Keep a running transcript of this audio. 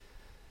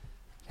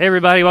Hey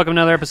everybody, welcome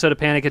to another episode of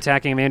Panic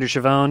Attacking. I'm Andrew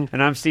Chavone.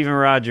 And I'm Stephen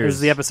Rogers. This is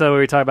the episode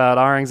where we talk about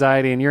our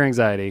anxiety and your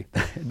anxiety.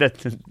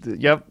 Yep.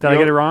 Did I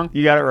get it wrong?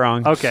 You got it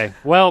wrong. Okay.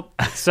 Well,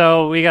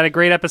 so we got a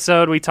great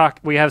episode.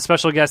 We have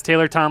special guest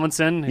Taylor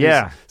Tomlinson. Who's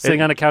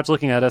sitting on a couch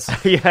looking at us.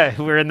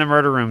 Yeah, we're in the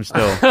murder room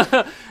still.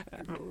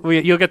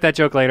 You'll get that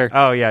joke later.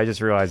 Oh, yeah, I just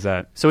realized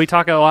that. So we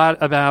talk a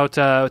lot about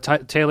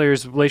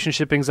Taylor's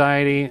relationship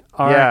anxiety.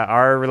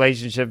 Our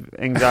relationship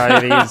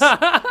anxieties.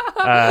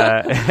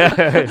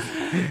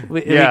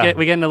 We get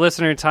into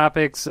listener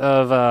topics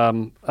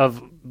of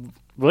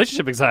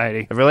relationship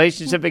anxiety.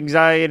 Relationship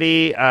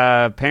anxiety,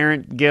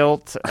 parent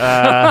guilt,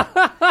 therapy,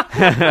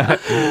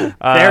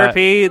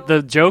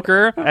 the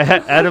Joker,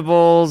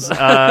 edibles,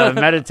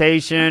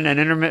 meditation, and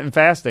intermittent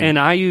fasting. And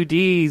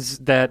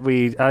IUDs that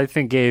I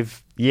think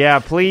gave... Yeah,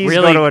 please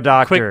really go to a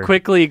doctor.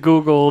 Quickly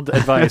Googled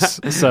advice.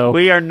 So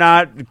we are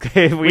not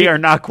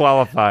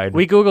qualified.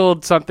 We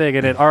Googled something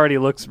and it already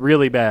looks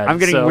really bad. I'm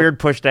getting weird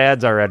pushed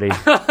ads already.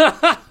 So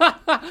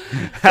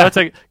it's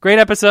a great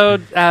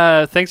episode.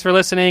 Thanks for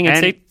listening.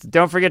 And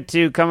don't forget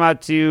to come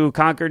out to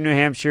Concord, New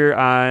Hampshire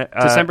on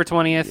December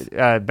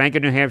 20th. Bank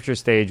of New Hampshire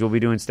stage. We'll be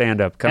doing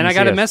stand-up. And I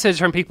got a message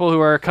from people who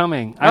are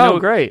coming.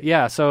 Great.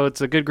 Yeah, so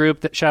it's a good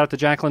group. Shout out to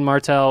Jacqueline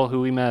Martell,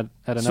 who we met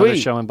at another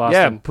show in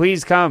Boston. Yeah,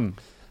 please come.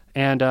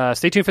 And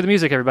stay tuned for the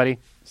music, everybody.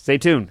 Stay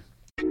tuned.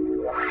 My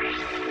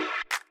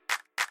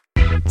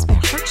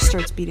heart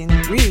starts beating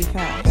really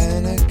fast.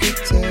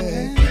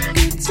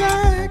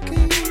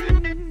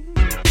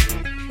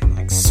 I'm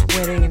like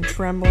sweating and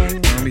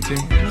trembling. Me too.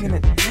 Am I gonna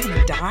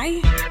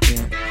die?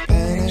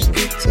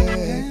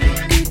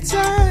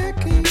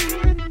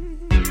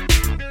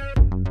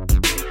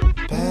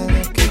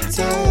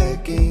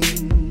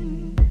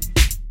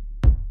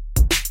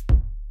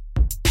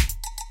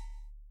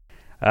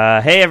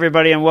 Hey,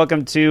 everybody, and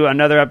welcome to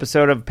another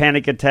episode of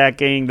Panic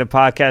Attacking, the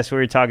podcast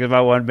where we're talking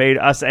about what made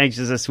us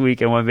anxious this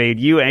week and what made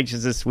you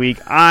anxious this week.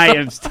 I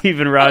am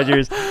Stephen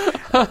Rogers.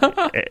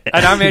 And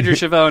I'm Andrew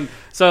Chavone.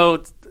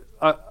 So,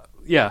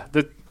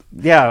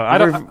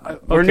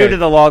 we're new to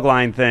the log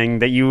line thing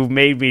that you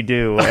made me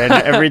do, and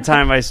every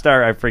time I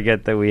start, I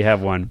forget that we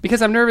have one.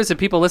 Because I'm nervous if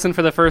people listen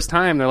for the first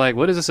time, they're like,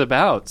 what is this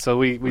about? So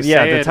we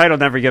say the title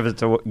never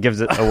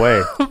gives it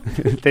away.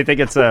 They think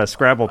it's a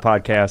Scrabble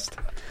podcast.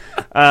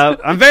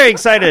 I'm very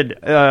excited,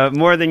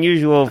 more than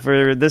usual,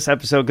 for this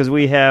episode because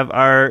we have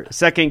our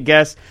second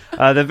guest,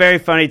 the very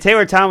funny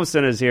Taylor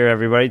Tomlinson is here,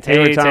 everybody.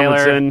 Taylor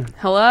Tomlinson. Taylor.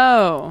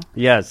 Hello.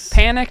 Yes.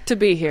 Panicked to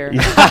be here. Is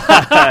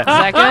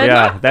that good?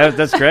 Yeah,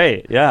 that's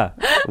great. Yeah.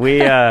 We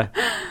were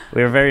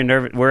very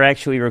nervous. We're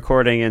actually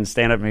recording in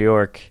Stand Up New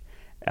York,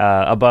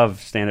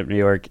 above Stand Up New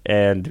York,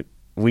 and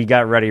we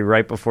got ready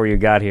right before you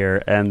got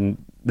here,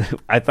 and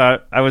I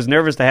thought I was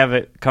nervous to have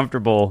it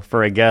comfortable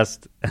for a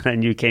guest, and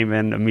then you came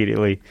in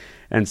immediately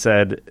and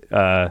said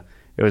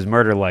it was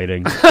murder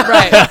lighting.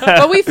 Right,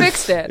 but we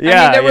fixed it.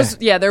 Yeah, I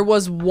mean, there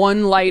was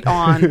one light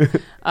on,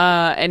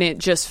 and it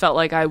just felt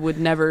like I would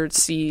never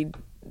see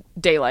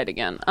daylight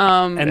again.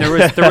 And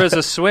there was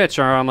a switch,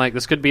 or I'm like,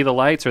 this could be the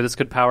lights, or this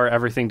could power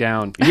everything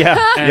down. Yeah,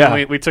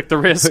 and we took the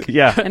risk.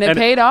 Yeah, and it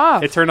paid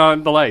off. It turned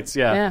on the lights.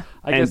 Yeah.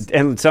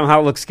 And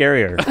somehow it looks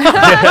scarier.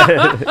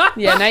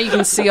 Yeah, now you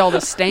can see all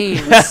the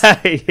stains.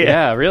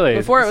 Yeah, really.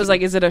 Before it was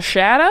like, is it a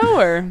shadow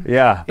or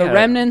the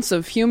remnants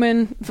of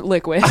human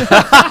liquid?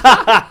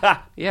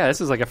 Yeah,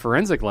 this is like a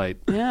forensic light.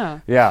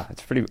 Yeah,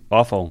 it's pretty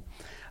awful.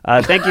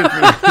 Thank you.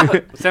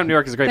 Stand Up New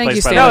York is a great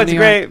place. You, no, it's a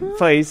great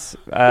place.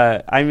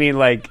 I mean,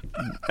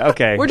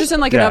 okay. We're just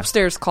in an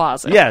upstairs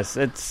closet. Yes,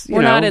 it's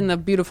we're not in the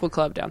beautiful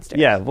club downstairs.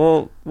 Yeah,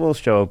 we'll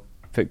show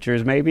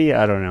pictures maybe.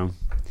 I don't know.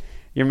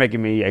 You're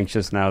making me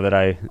anxious now that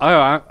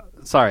I'm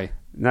sorry.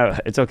 No,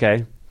 it's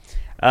okay.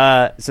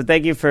 So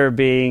thank you for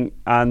being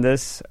on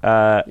this.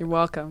 You're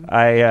welcome.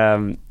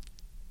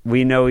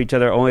 We know each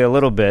other only a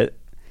little bit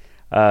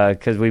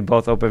because we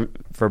both open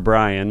for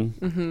Brian.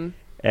 Mm-hmm.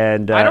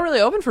 And I don't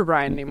really open for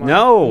Brian anymore.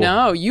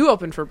 No, you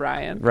open for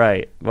Brian.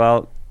 Right.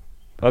 Well,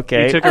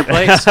 okay. You took her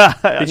place.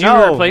 Did you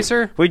replace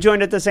her? We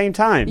joined at the same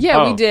time.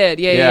 Yeah, we did.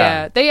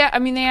 Yeah. They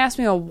asked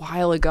me a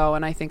while ago,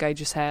 and I think I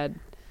just had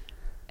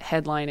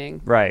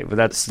headlining. Right, but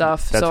that's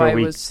stuff. That's so where I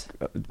we was.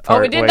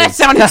 Oh, it did. That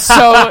sounded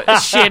so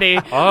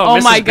shitty. Oh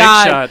my Big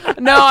god!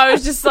 Shot. No, I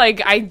was just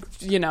like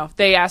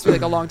they asked me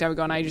a long time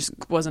ago, and I just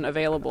wasn't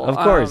available. Of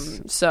course.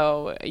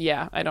 So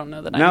yeah, I don't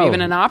know that I'm even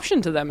an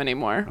option to them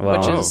anymore,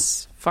 which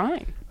is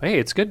fine. Hey,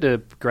 it's good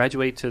to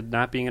graduate to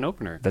not being an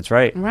opener. That's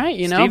right. Right,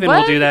 Stephen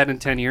will do that in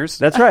 10 years.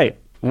 That's right.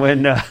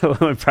 When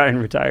Brian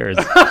retires.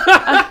 You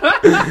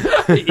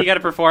got to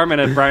perform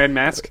in a Brian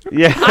mask.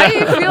 Yeah.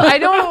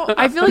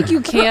 I feel like you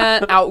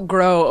can't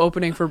outgrow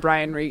opening for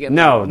Brian Regan.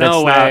 No, that's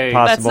no not way.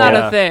 possible. That's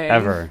not a thing.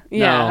 Ever.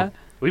 Yeah. No.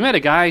 We met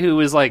a guy who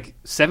was like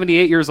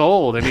 78 years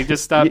old, and he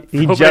just stopped.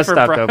 He just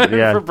stopped opening.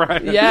 Yeah. For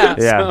Brian. Yeah.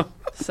 Yeah.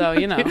 So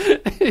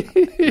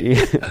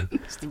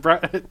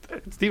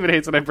Stephen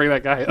hates when I bring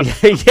that guy up.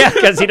 Yeah,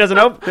 because he doesn't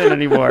open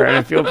anymore, and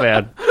I feel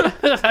bad.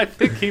 I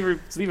think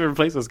Stephen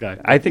replaced this guy.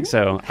 I think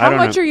so. How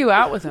much are you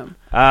out with him?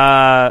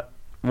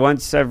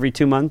 Once every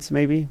 2 months,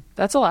 maybe.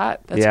 That's a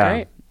lot. That's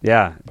great.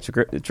 Yeah,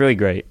 it's really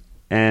great.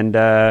 And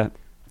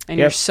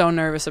you're so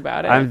nervous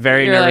about it. I'm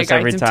very nervous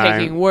every time. I'm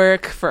taking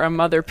work from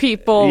other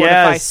people. What if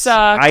I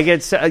suck? I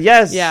get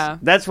yes. Yeah.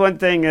 That's one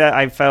thing that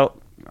I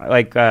felt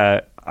like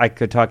I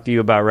could talk to you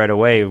about right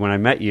away when I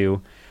met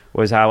you,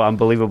 was how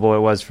unbelievable it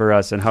was for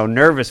us and how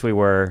nervous we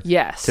were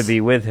to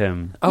be with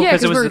him. Oh, yeah,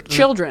 because we're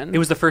children. It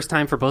was the first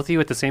time for both of you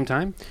at the same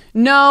time?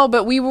 No,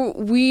 but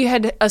we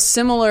had a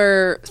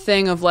similar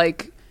thing of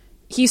like,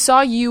 he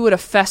saw you at a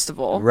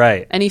festival,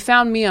 right? And he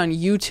found me on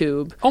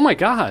YouTube. Oh my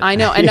God! I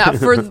know. And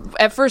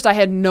at first, I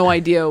had no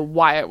idea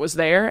why it was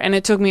there, and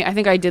it took me. I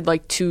think I did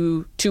like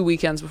two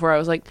weekends before I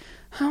was like,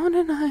 how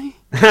did I?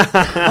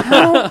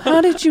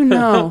 How did you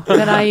know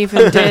that I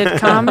even did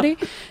comedy?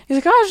 He's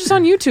like, oh, I was just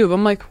on YouTube.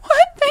 I'm like,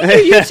 what?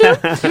 Thank you,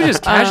 YouTube. You're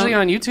just casually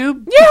on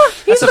YouTube? Yeah,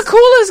 he's the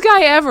coolest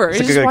guy ever.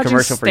 He's just watching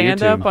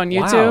stand up on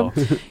YouTube.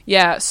 Wow.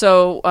 Yeah.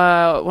 So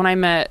when I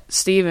met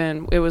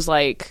Steven, it was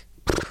like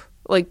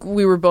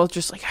we were both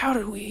just like, how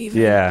did we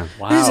even? Yeah.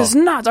 Wow. This is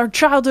nuts. Our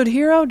childhood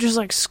hero just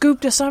like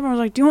scooped us up and was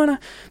like, do you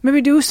want to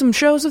maybe do some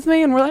shows with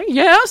me? And we're like,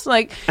 yes.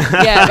 Like,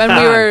 yeah.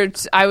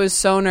 And I was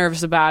so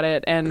nervous about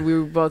it. And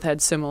we both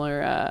had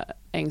similar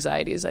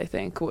anxieties, I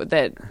think,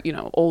 that,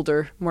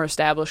 older, more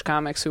established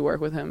comics who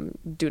work with him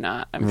do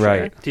not, I'm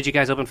sure. Did you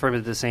guys open for him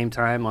at the same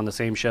time on the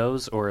same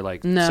shows or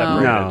like no,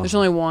 separated? No. There's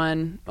only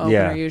one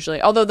opener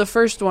usually. Although the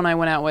first one I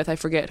went out with, I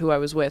forget who I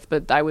was with,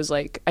 but I was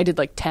like, I did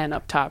like 10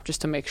 up top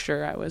just to make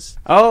sure I was.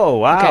 Oh,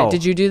 wow. Okay,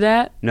 did you do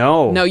that?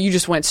 No. No, you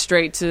just went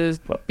straight to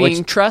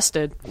being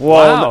trusted.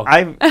 Well,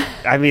 wow.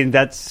 I mean,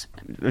 that's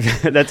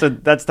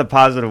the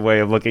positive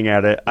way of looking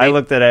at it. I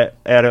looked at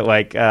it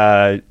like,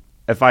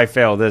 if I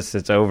fail this,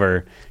 it's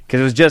over.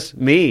 Because it was just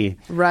me.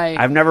 Right.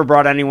 I've never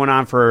brought anyone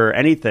on for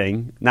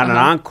anything, not an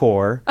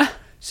encore.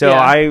 So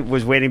I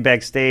was waiting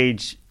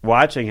backstage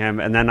watching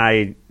him, and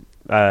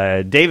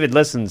then David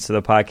listens to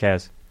the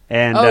podcast.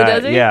 And,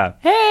 does he? Yeah.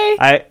 Hey!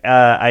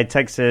 I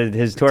texted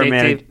his tour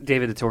manager.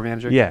 David, the tour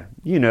manager? Yeah.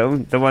 You know,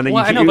 the one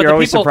that you're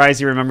always surprised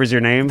he remembers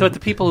your name. But the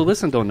people who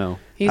listen don't know.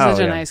 He's such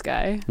a nice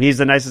guy. He's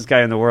the nicest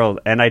guy in the world.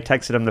 And I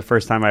texted him the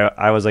first time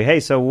I was like, hey,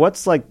 so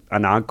what's like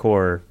an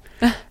encore?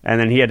 And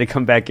then he had to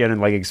come back in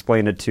and like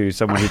explain it to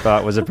someone he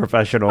thought was a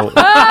professional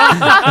what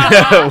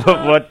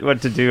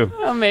to do.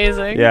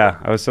 Amazing. Yeah,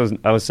 I was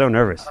so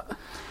nervous.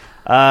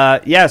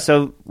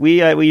 So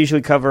we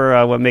usually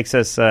cover what makes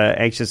us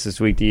anxious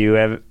this week. Do you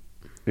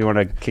want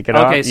to kick it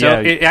off? Okay, so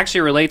it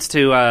actually relates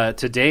to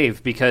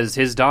Dave because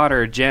his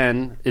daughter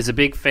Jen is a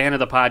big fan of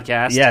the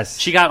podcast. Yes,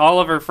 she got all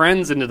of her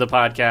friends into the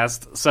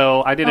podcast.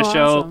 So I did a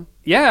show. Awesome.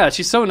 Yeah,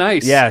 she's so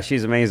nice. Yeah,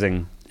 she's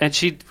amazing. And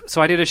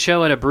so I did a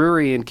show at a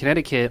brewery in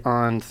Connecticut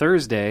on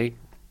Thursday,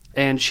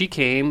 and she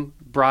came,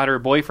 brought her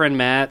boyfriend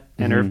Matt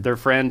and their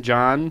friend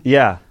John.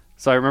 Yeah.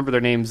 So I remember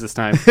their names this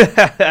time.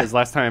 Because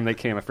last time they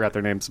came, I forgot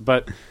their names.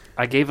 But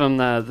I gave them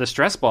the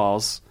stress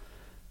balls,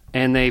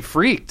 and they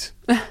freaked.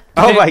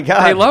 Oh, my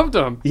God. They loved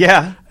them.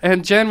 Yeah.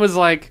 And Jen was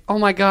like, oh,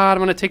 my God, I'm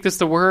going to take this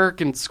to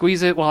work and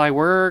squeeze it while I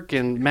work.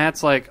 And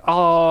Matt's like,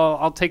 oh,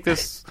 I'll take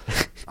this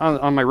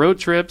on my road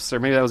trips.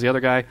 Or maybe that was the other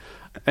guy.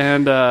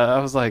 And I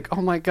was like,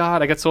 oh, my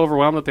God. I got so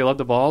overwhelmed that they loved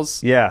the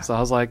balls. Yeah. So I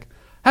was like,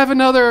 have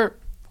another.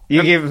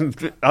 You gave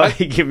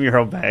him your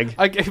whole bag.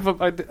 I gave him.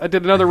 I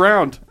did another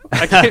round.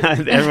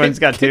 Everyone's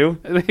got two?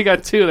 They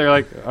got two. They're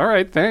like, all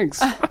right,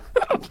 thanks.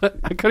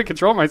 I couldn't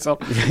control myself.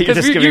 You're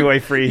just giving away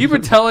free. You've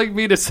been telling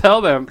me to sell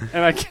them,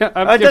 and I can't.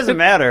 It doesn't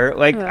matter.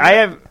 Like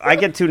I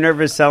get too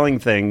nervous selling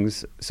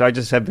things, so I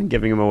just have been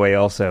giving them away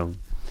also.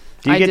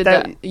 Do you get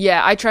that?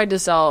 Yeah, I tried to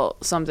sell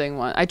something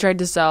once. I tried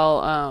to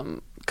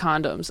sell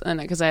condoms, and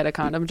because I had a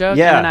condom joke,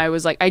 and I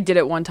was like, I did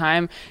it one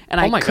time, and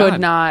I could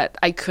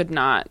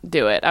not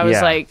do it. I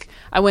was like,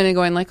 I went in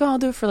going like, oh, I'll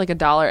do it for like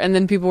 $1, and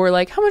then people were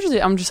like, how much is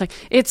it? I'm just like,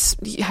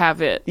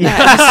 have it,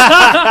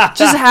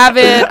 just have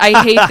it.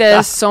 I hate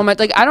this so much.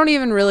 Like, I don't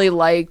even really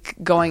like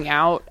going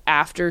out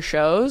after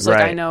shows.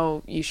 Like, I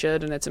know you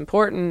should, and it's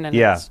important, and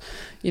it's,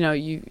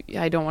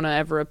 I don't want to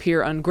ever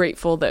appear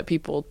ungrateful that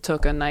people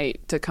took a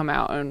night to come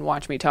out and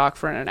watch me talk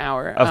for an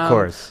hour. Of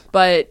course,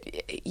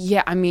 but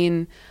yeah, I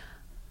mean,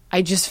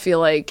 I just feel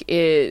like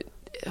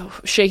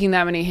shaking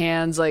that many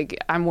hands, like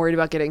I'm worried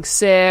about getting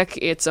sick.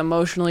 It's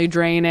emotionally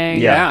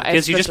draining. Yeah,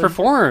 because you just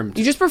performed.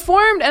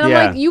 And I'm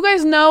like, you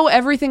guys know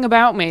everything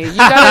about me. You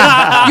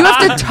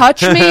have to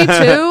touch me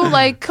too.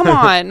 Like, come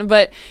on.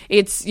 But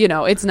it's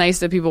it's nice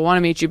that people want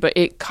to meet you, but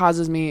it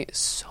causes me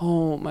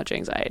so much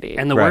anxiety.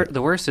 And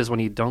the worst is when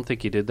you don't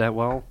think you did that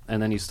well,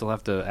 and then you still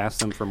have to ask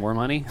them for more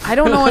money. I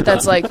don't know what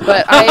that's like,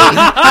 but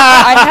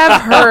I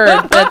have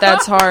heard that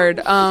that's hard.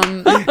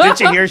 Didn't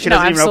you hear she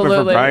doesn't even open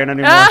for Brian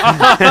anymore?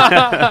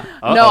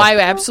 No, I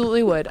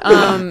absolutely would.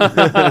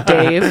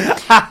 Dave.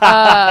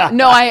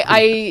 No,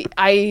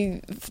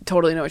 I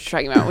totally know what you're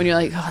talking about when you're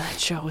like, oh, that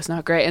show was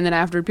not great. And then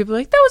after people are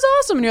like, that was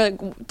awesome. And you're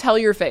like, tell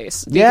your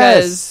face.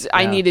 Because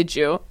I needed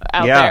you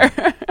out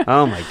there.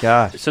 Oh, my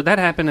gosh. So that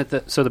happened at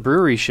the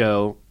brewery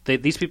show.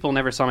 These people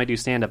never saw me do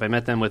stand-up. I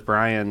met them with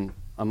Brian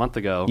a month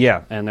ago.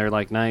 Yeah. And they're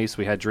like, nice.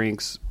 We had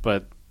drinks.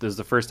 But this is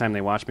the first time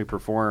they watched me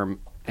perform.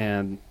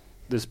 And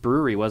this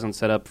brewery wasn't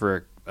set up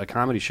for a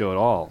comedy show at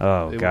all.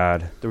 Oh,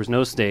 God. There was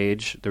no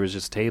stage. There was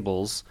just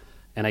tables.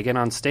 And I get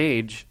on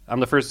stage. I'm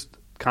the first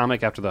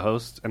comic after the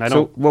host. And I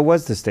don't. So what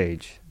was the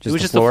stage? It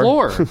was just the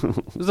floor.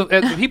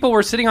 People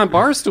were sitting on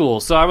bar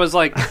stools. So I was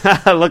like.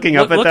 looking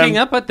up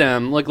at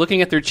them, like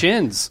looking at their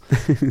chins.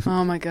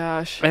 Oh, my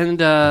gosh. And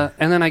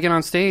then I get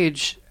on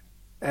stage.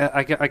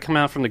 I come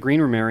out from the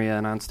green room area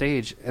and on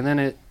stage. And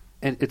then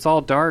it's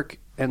all dark.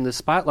 And the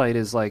spotlight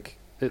is like.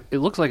 It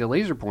looks like a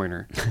laser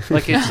pointer.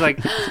 Like it's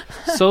like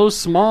so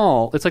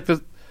small. It's like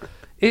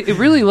it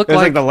really looked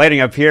like the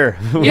lighting up here.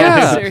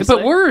 Yeah,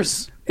 but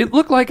worse. It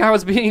looked like I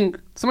was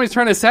somebody's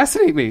trying to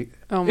assassinate me.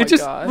 Oh my It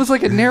just gosh. was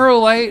like a narrow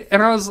light,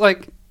 and I was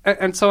like,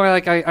 and so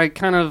I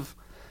kind of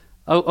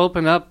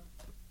opened up.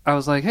 I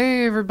was like,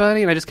 hey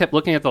everybody, and I just kept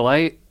looking at the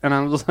light, and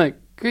I was like,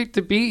 great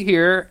to be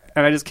here,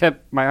 and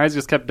my eyes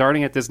just kept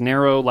darting at this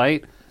narrow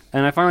light,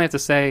 and I finally had to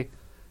say,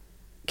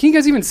 can you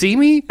guys even see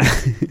me?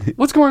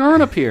 What's going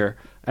on up here?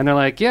 And they're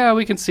like, yeah,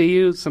 we can see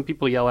you. Some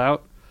people yell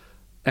out.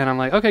 And I'm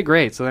like, okay,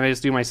 great. So then I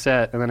just do my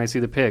set, and then I see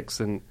the pics,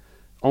 and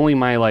only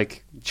my,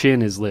 like,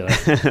 chin is lit.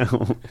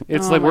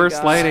 It's the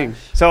worst lighting.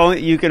 So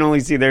you can only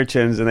see their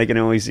chins, and they can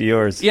only see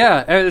yours.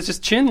 Yeah, it's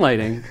just chin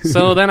lighting.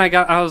 So then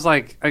I was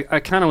like,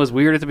 I kind of was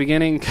weird at the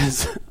beginning,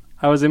 because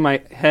I was in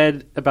my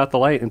head about the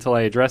light until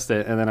I addressed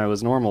it, and then I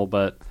was normal,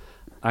 but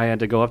I had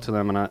to go up to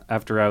them, and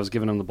after I was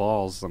giving them the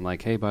balls, I'm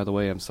like, hey, by the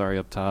way, I'm sorry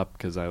up top,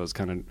 because I was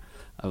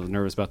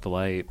nervous about the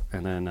light,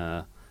 and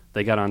then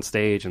they got on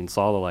stage and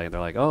saw the light. And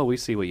they're like, "Oh, we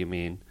see what you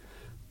mean,"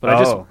 but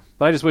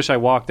I just wish I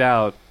walked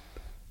out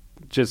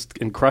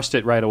and crushed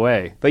it right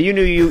away. But you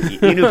knew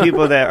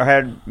people that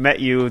had met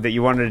you that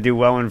you wanted to do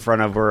well in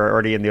front of were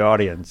already in the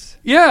audience.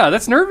 Yeah,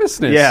 that's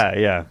nervousness.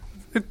 Yeah.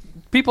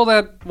 People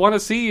that want to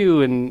see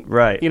you, and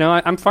right.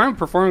 I'm fine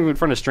performing in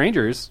front of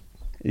strangers.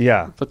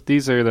 Yeah, but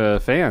these are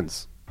the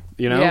fans.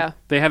 Yeah.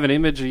 They have an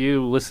image of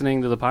you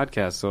listening to the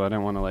podcast, so I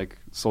don't want to like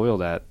soil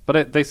that.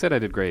 But they said I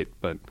did great,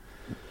 but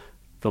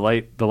the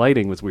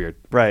lighting was weird.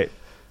 Right.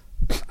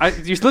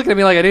 You're looking at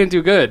me like I didn't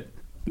do good.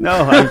 No,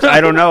 I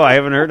don't know. I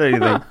haven't heard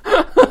anything.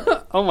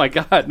 Oh my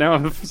God! Now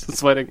I'm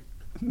sweating.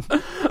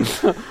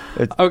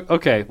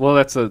 Okay, well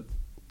that's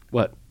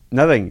what?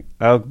 Nothing.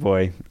 Oh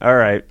boy. All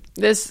right.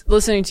 This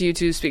listening to you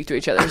two speak to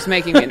each other is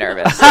making me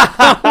nervous.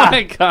 Oh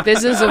my God!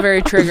 This is a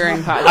very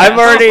triggering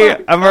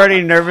podcast. I'm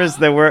already nervous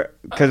that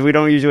because we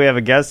don't usually have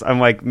a guest.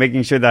 I'm like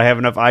making sure that I have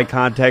enough eye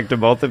contact to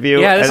both of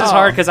you. Yeah, this is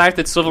hard because I have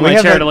to swivel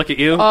my chair to look at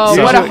you. Oh,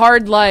 so. What a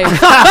hard life!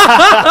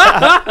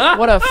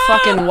 What a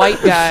fucking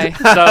white guy.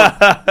 So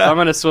I'm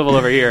gonna swivel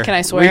over here. Can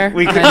I swear?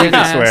 We could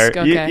swear.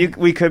 Okay.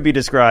 We could be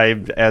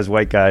described as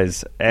white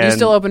guys. And you're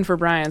still open for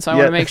Brian, so I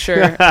want to make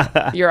sure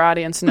your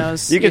audience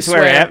knows. You can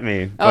swear at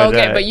me. But,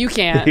 okay, but you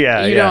can't.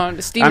 You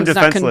don't. Steven's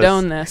not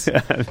condone this.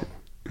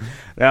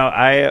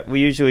 Now, we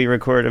usually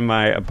record in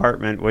my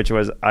apartment, which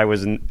I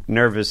was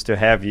nervous to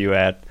have you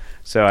at.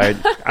 So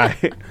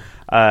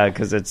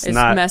because it's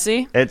not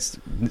messy. It's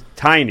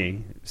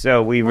tiny.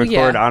 So we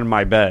record on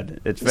my bed.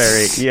 It's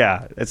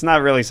it's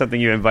not really something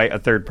you invite a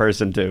third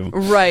person to.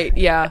 Right,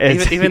 yeah.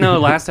 Even though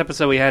last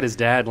episode we had his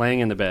dad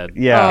laying in the bed.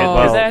 Yeah.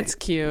 Oh, that's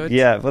cute.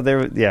 Yeah, well,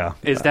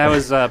 his dad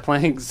was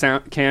playing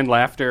canned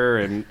laughter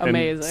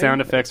and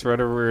sound effects for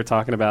whatever we were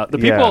talking about. The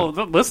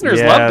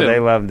listeners loved it. Yeah, they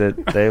loved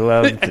it. They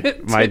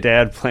loved my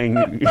dad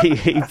playing.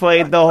 He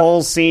played the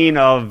whole scene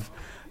of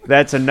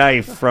That's a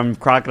Knife from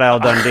Crocodile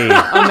Dundee.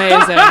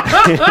 Amazing.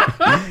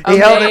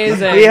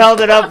 He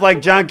held it up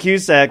like John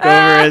Cusack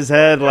over his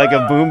head like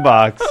a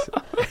boombox.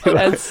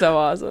 That's so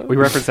awesome. We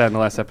referenced that in the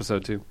last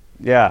episode too.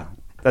 Yeah,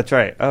 that's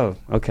right. Oh,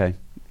 okay.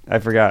 I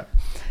forgot.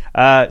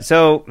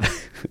 So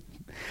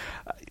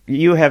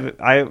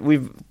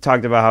we've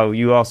talked about how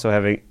you also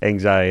have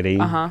anxiety.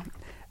 Uh-huh.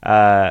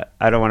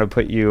 I don't want to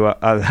put you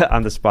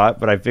on the spot,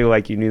 but I feel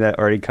like you knew that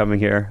already coming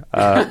here.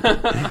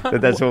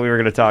 That's what we were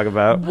going to talk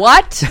about.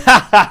 What?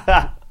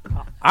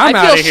 I'm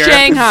I feel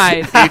Shanghai.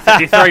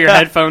 You throw your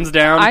headphones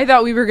down. I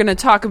thought we were going to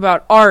talk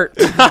about art.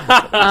 Sure.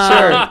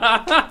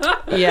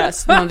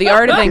 Yes. No, the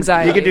art of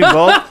anxiety. You could do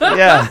both.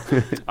 Yeah.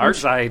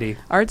 Artxiety.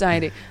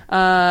 Artxiety.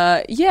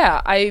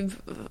 Yeah.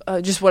 I've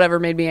just whatever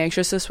made me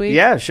anxious this week.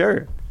 Yeah,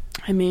 sure.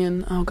 I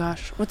mean, oh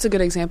gosh, what's a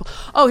good example?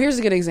 Oh, here's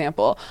a good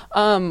example.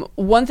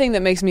 One thing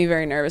that makes me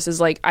very nervous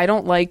is like I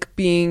don't like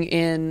being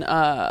in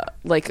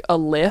like a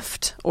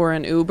Lyft or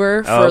an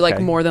Uber for like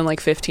more than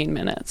like 15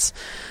 minutes.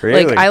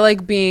 Really? Like I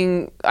like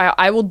being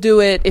I will do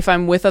it if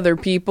I'm with other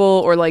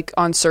people or like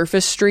on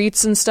surface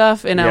streets and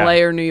stuff in LA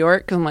or New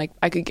York because I'm like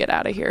I could get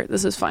out of here.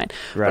 This is fine.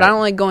 Right. But I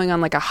don't like going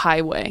on like a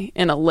highway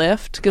in a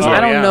Lyft because I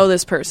don't know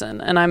this person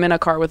and I'm in a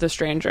car with a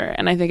stranger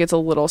and I think it's a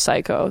little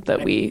psycho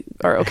that we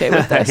are okay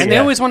with this. And they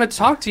always want to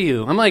talk to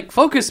you. I'm like,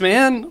 focus,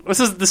 man. This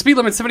is the speed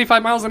limit,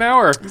 75 miles an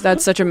hour.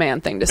 That's such a man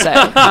thing to say.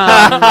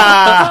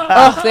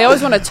 They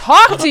always want to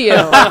talk to you.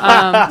 And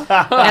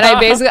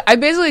I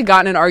basically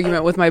got in an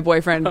argument with my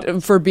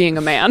boyfriend for being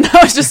a man. I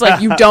was just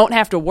like, you don't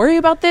have to worry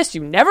about this.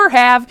 You never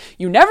have.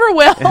 You never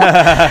will.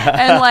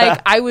 And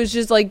like, I was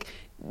just like,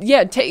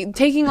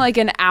 taking like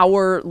an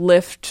hour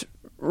Lyft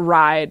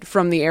ride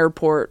from the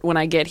airport when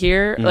I get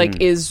here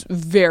like is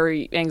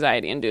very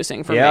anxiety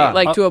inducing for me,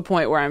 like to a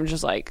point where I'm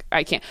just like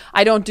I can't.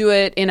 I don't do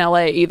it in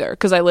LA either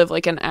because I live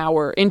like an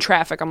hour in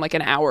traffic. I'm like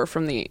an hour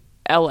from the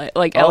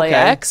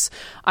LAX.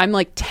 I'm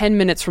like 10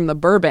 minutes from the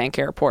Burbank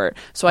airport,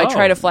 so I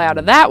try to fly out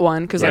of that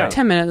one because like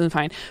 10 minutes is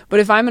fine. But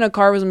if I'm in a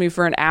car with me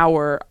for an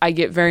hour, I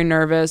get very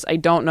nervous. I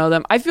don't know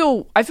them. I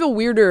feel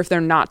weirder if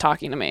they're not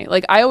talking to me.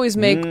 Like I always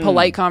make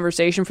polite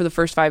conversation for the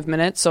first 5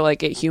 minutes, so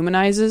like it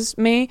humanizes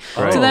me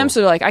to them.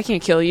 So they're like, I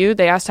can't kill you.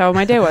 They asked how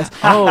my day was.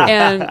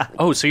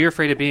 So you're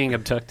afraid of being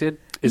abducted?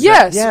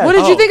 Yes. What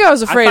did you think I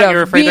was afraid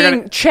of?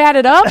 Being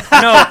chatted up?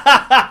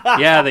 No.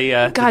 Yeah,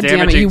 the God the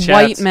damn it, you chats.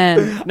 white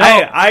men. No,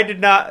 I did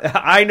not.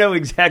 I know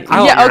exactly.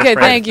 Yeah, okay,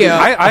 thank you.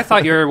 I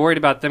thought you were worried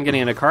about them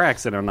getting in a car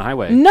accident on the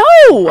highway. No,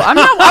 I'm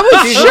not. I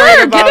was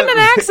sure get in an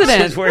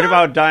accident. She's worried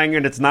about dying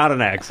and it's not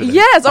an accident.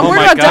 Yes, I'm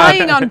worried about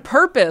dying on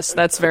purpose.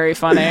 That's very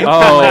funny.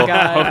 Oh my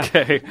God.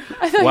 Okay.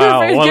 I thought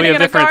Wow. you were Well, afraid we of have getting in a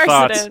different car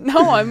thoughts. accident.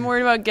 No, I'm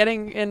worried about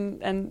getting in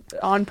and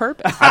on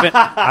purpose.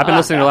 I've been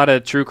listening to a lot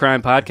of true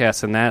crime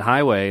podcasts, and that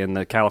highway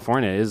in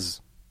California is.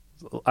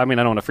 I mean,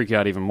 I don't want to freak you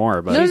out even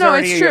more, but No,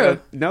 it's true.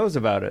 Knows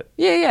about it.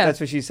 Yeah. That's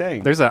what she's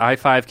saying. there's an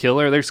I-5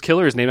 killer. There's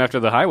killers named after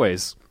the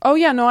highways. Oh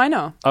yeah, no, I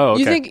know. Oh,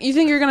 okay. You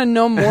think you're gonna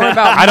know more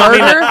about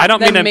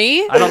murder than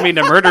me? I don't mean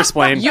to murder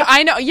splain.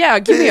 I know. Yeah,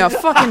 give me a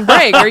fucking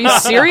break. Are you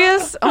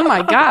serious? Oh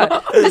my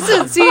God.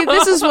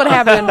 This is what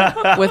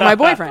happened with my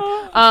boyfriend.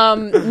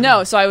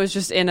 No, so I was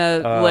just in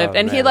a lift,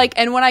 and man.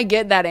 and when I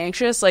get that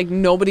anxious, like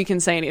nobody can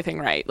say anything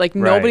right. Like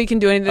nobody can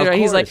do anything right.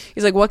 He's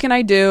like, what can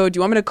I do? Do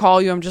you want me to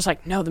call you? I'm just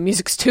like, no, the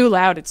music's too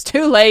loud. It's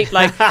too late.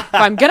 Like if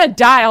I'm gonna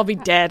die, I'll be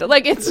dead.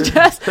 Like it's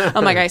just.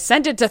 I'm like, I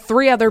sent it to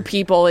 3 other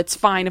people. It's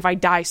fine if I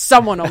die.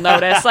 Someone will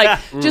notice. Like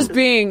just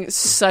being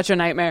such a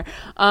nightmare.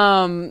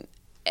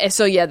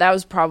 So yeah, that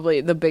was probably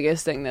the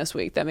biggest thing this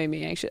week that made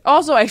me anxious.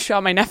 Also, I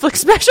shot my Netflix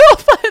special.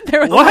 There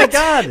was Oh my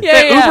God!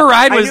 Yeah, The Uber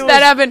ride was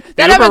that happened.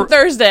 That happened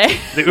Thursday.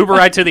 The Uber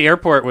ride to the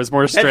airport was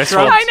more stressful.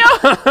 I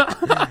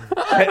know.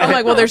 I'm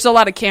like, well, there's a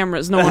lot of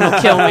cameras. No one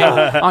will kill me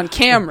on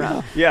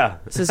camera. Yeah,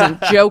 This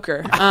isn't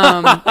Joker.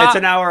 it's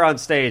an hour on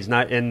stage,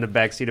 not in the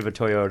backseat of a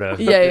Toyota.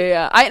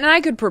 Yeah.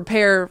 I could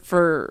prepare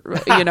for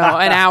an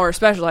hour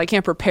special. I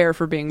can't prepare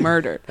for being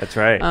murdered. That's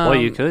right. Well,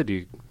 you could.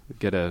 You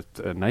get a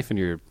knife in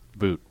your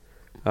boot.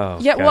 Oh,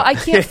 Yeah, God. well, I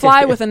can't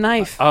fly with a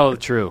knife. Oh,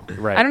 true.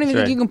 Right. I don't even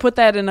think you can put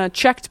that in a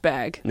checked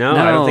bag. No,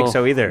 I don't think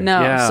so either.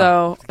 No. Yeah.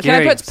 So can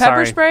Gary, I put pepper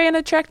sorry. spray in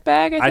a checked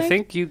bag? I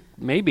think you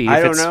maybe. I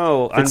if don't it's-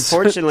 know. if it's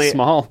Unfortunately,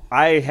 small.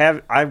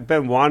 I've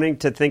been wanting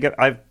to think of.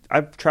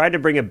 I've tried to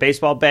bring a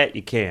baseball bat.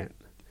 You can't.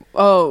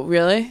 Oh,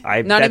 really?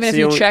 Not that's even if the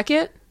you only- check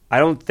it? I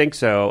don't think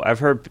so. I've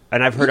heard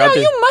others.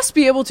 You must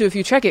be able to if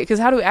you check it, because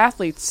how do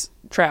athletes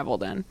travel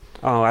then?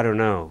 Oh, I don't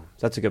know.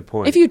 That's a good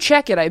point. If you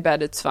check it, I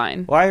bet it's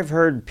fine. Well, I've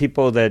heard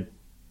people that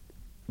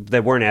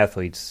weren't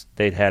athletes.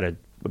 They'd had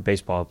a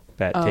baseball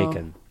bat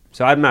taken.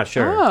 So I'm not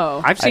sure.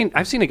 Oh. I've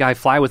seen a guy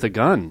fly with a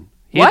gun.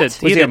 What? Was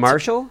he a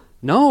marshal?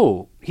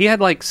 No, he had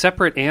like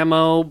separate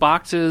ammo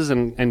boxes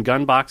and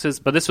gun boxes.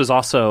 But this was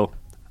also,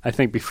 I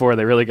think, before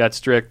they really got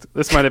strict.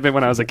 This might have been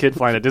when I was a kid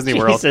flying at Disney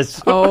World.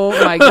 Jesus. Oh,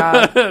 my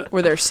God.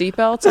 Were there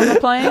seatbelts on the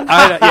plane?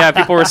 Yeah,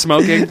 people were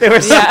smoking.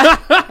 Yeah.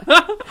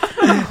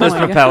 Those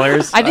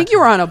propellers. I think you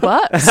were on a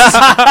bus.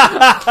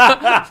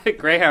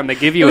 Greyhound, they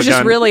give you It was a gun.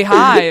 just really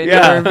high. And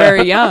Yeah. you were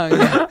very young.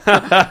 It's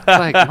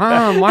like,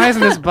 Mom, why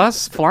isn't this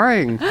bus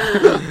flying?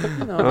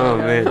 Oh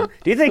man!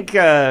 Do you think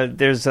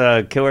there's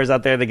killers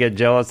out there that get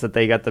jealous that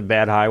they got the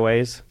bad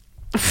highways?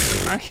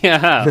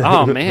 Yeah.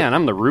 Oh man,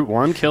 I'm the Route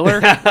 1 killer.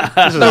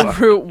 The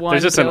Route 1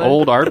 There's just killer. an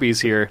old Arby's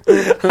here.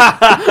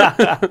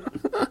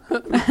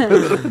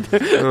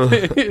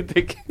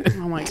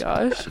 Oh, my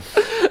gosh.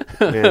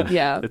 Man.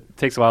 Yeah. It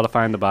takes a while to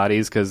find the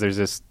bodies because there's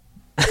just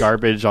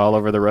garbage all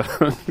over the road.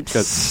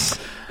 'Cause-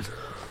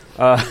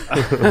 all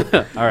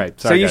right.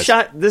 So Sorry, you guys.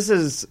 shot. This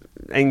is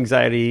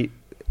anxiety.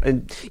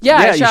 And Yeah,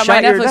 I you shot my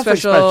your Netflix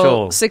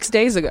special 6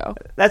 days ago.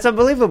 That's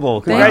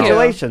unbelievable! Thank you.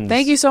 Congratulations!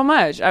 Thank you so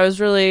much. I was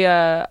really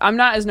I'm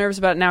not as nervous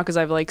about it now because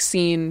I've like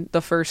seen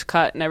the first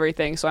cut and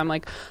everything, so I'm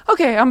like,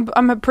 okay,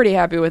 I'm pretty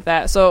happy with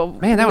that. So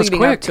Man, that was leading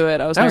quick. up to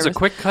it. I was that was a nervous.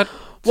 quick cut.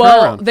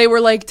 Well, turnaround. they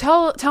were like,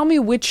 tell me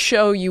which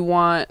show you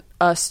want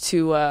us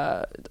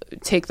to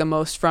take the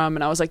most from,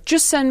 and I was like,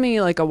 just send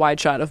me like a wide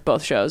shot of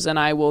both shows, and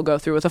I will go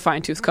through with a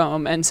fine tooth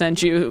comb and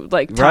send you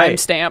like Right.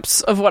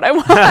 timestamps of what I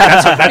want.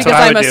 that's because what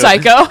I I'm would a do.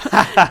 psycho.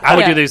 I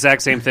would Yeah. do the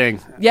exact same thing.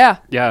 Yeah,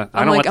 Yeah, I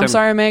I'm don't like, want I'm them.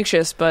 sorry, I'm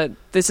anxious, but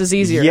this is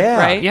easier. Yeah.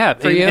 Right? Yeah,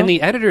 for and, you. and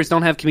the editors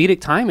don't have comedic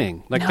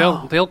timing. Like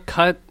No. they'll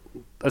cut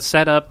a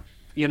setup,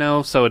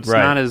 so it's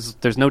Right. not as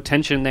there's no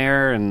tension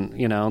there, and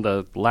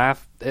the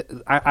laugh.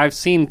 I've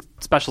seen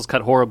specials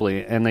cut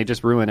horribly, and they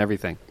just ruin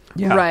everything.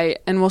 Yeah. Right,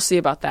 and we'll see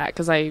about that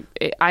because I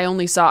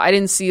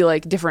didn't see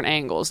like different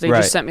angles. They Right.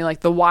 just sent me like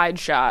the wide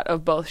shot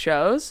of both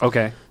shows.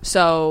 Okay.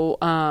 So,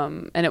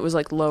 and it was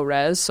like low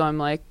res, so I'm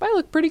like, I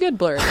look pretty good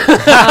blurred. So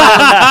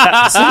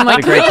I'm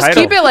like, can we just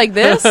keep it like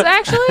this?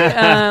 Actually,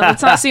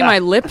 let's not see my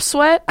lip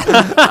sweat.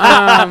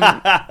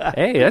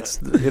 Hey, that's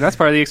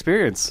part of the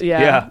experience.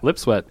 Yeah. Lip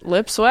sweat.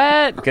 Lip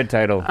sweat. Good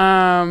title.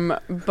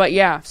 But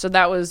yeah, so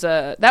that was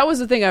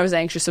the thing I was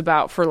anxious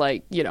about for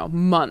like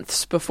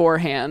months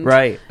beforehand.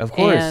 Right, of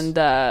course. And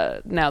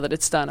now that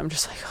it's done, I'm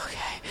just like, okay.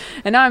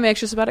 And now I'm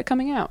anxious about it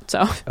coming out.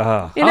 So it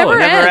never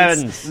never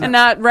ends. ends. And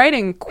not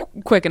writing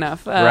quick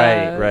enough.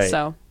 Right.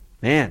 So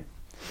Man,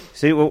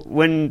 see,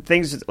 when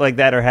things like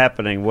that are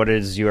happening, what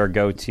is your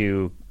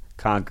go-to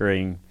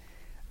conquering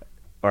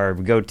or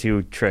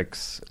go-to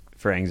tricks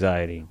for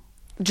anxiety?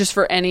 just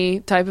for any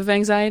type of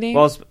anxiety.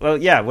 Well,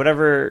 yeah,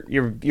 whatever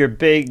your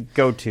big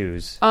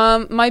go-tos.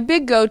 My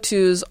big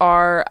go-tos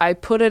are I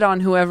put it on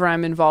whoever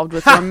I'm involved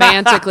with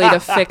romantically to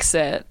fix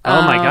it.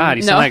 Oh my God,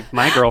 you sound like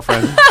my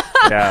girlfriend.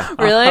 Yeah.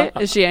 Really?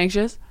 Is she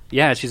anxious?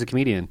 Yeah, she's a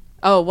comedian.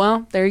 Oh,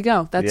 well, there you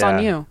go. That's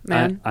on you,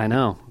 man. I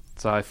know.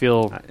 So I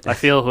feel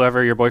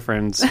whoever your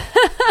boyfriend's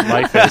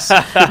life is.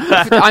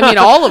 I mean,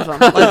 all of them.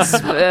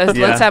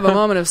 Let's have a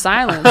moment of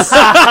silence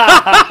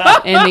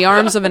in the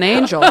arms of an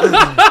angel.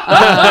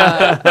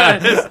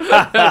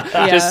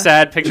 Just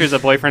sad pictures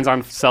of boyfriends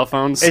on cell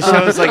phones. It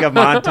shows like a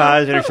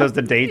montage, and it shows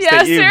the dates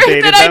that you seriously,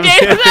 dated that them. I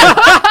dated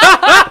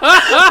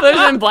them.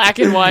 Those in black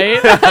and white.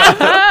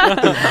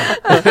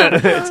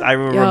 I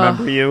will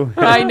remember you.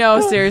 I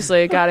know,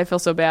 seriously. God, I feel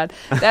so bad.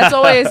 That's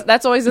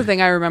always the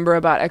thing I remember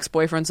about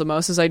ex-boyfriends the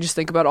most is I just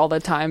think about all the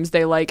times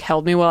they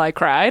held me while I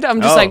cried. I'm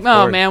just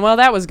man, well,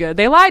 that was good.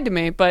 They lied to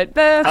me, but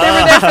they were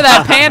there for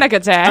that panic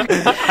attack.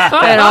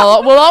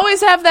 And we'll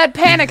always have that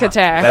panic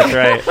attack. That's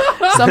right.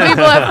 Some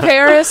people have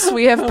Paris,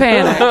 we have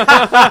panic.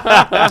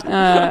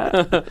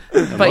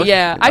 But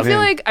yeah,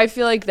 I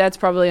feel like that's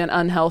probably an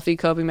unhealthy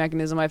coping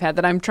mechanism I've had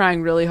that I'm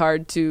trying really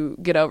hard to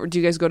get over. Do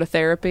you guys go to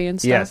therapy and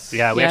stuff? Yes.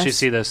 Yeah, we actually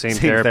see the same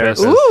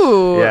therapist.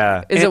 Ooh.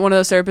 Yeah. Is it one of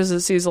those therapists that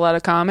sees a lot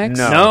of comics?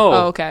 No.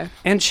 Oh, okay.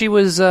 And she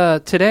was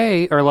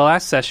today, or the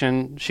last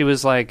session, she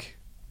was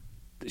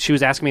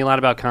asking me a lot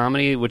about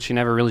comedy, which she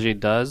never really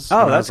does.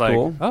 Oh, and that's I was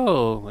cool.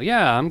 Oh,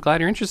 yeah, I'm glad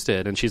you're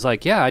interested. And she's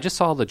like, yeah, I just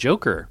saw The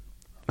Joker.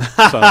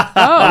 So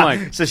I'm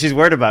like, So she's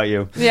worried about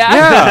you.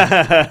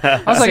 Yeah.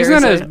 I was like, isn't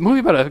that Seriously. a movie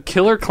about a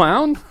killer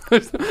clown?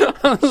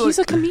 He's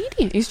a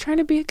comedian. He's trying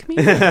to be a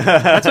comedian.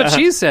 That's what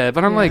she said.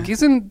 But I'm like,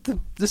 this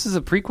is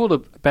a prequel to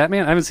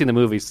Batman? I haven't seen the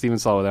movie. Steven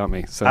saw it without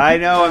me. So I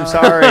know. I'm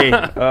sorry.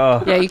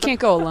 Oh, Yeah, you can't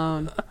go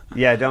alone.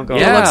 yeah. Don't go.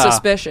 You Yeah. look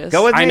suspicious.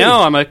 Go with me. I know.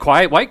 I'm a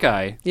quiet white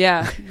guy.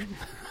 Yeah.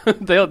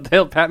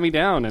 They'll pat me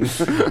down and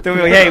They'll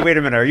be like, hey, wait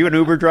a minute. Are you an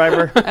Uber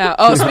driver?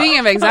 Speaking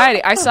of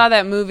anxiety, I saw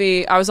that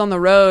movie. I was on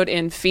the road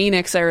in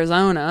Phoenix,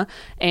 Arizona,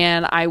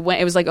 and I went.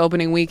 It was like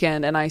opening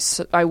weekend, and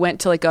I went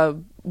to like a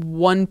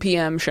 1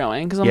 p.m.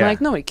 showing because I'm Yeah.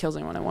 like, nobody kills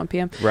anyone at 1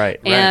 p.m. Right.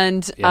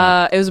 And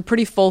it was a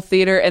pretty full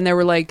theater, and there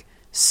were like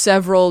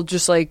several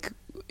just like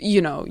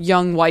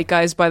young white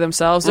guys by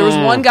themselves. There was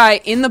one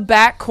guy in the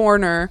back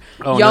corner,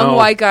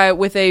 white guy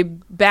with a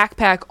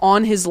backpack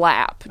on his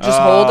lap, just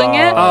holding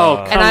it.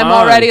 Oh, and I'm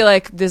already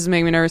like, this is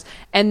making me nervous.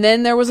 And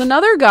then there was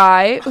another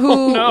guy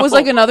who was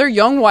like another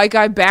young white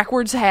guy,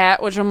 backwards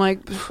hat, which I'm like,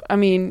 I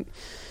mean,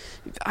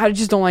 I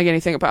just don't like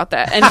anything about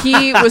that. And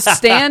he was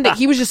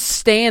just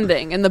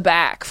standing in the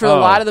back for a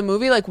lot of the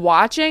movie, like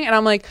watching. And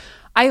I'm like,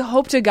 I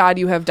hope to God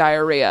you have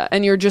diarrhea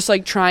and you're just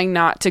like trying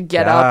not to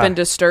get up and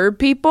disturb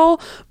people.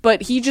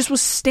 But he just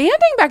was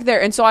standing back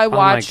there. And so I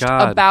watched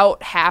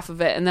about half of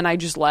it and then I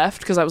just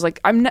left because I was like,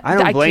 I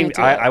don't blame can't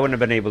do you. it. I wouldn't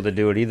have been able to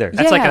do it either.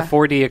 that's like Yeah. a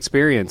 4D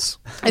experience.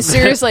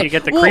 Seriously. You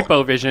get the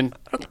creepo vision.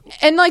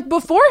 And like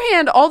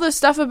beforehand, all this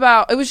stuff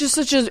about it was just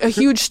such a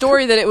huge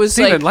story that it was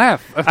Steven, like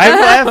laugh. I'm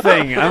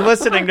laughing. I'm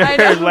listening to I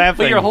her know. laughing.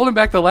 But you're holding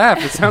back the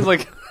laugh. It sounds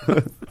like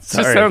it just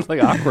Sorry. sounds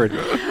like awkward.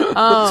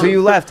 So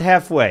you left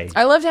halfway.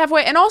 I left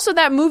halfway. And also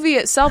that movie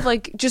itself,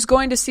 like just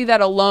going to see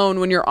that alone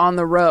when you're on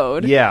the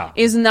road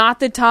is not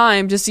the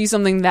time to see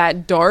something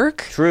that dark.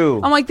 True.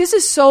 I'm like, this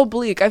is so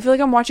bleak. I feel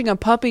like I'm watching a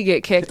puppy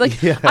get kicked. Like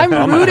I'm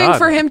my rooting God.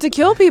 for him to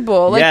kill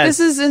people. Like Yes. this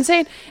is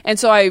insane. And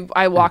so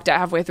I walked out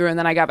halfway through and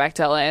then I got back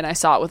to LA and I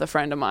saw it with a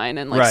friend of mine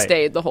and like Right.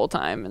 stayed the whole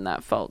time and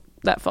that felt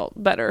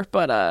better.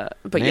 But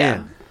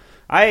Man.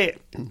 I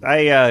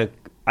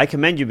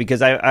commend you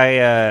because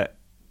I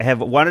have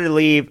wanted to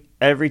leave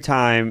every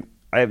time.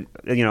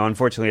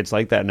 Unfortunately, it's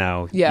like that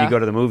now. Yeah. You go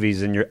to the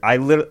movies and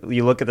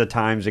you look at the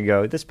times and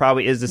go, this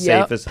probably is the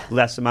safest,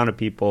 less amount of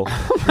people.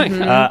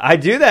 I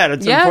do that.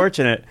 It's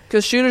unfortunate.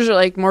 Because shooters are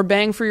like more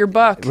bang for your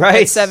buck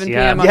Right. at 7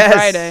 Yeah. p.m. on Yes.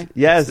 Friday.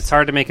 Yes. It's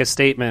hard to make a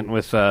statement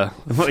with Yeah,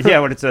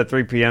 when it's a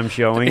 3 p.m.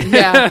 showing.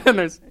 Yeah. and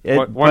there's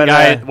one but,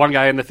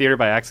 guy in the theater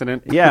by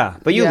accident. Yeah,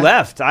 but you Yeah.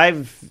 left.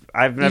 I've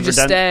never just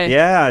done. stay.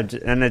 Yeah,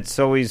 and it's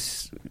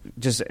always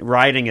just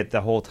riding it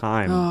the whole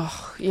time.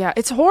 Oh, yeah.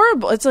 It's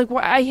horrible. It's like,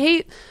 I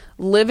hate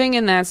living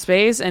in that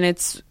space. And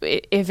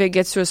if it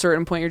gets to a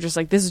certain point, you're just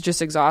like, this is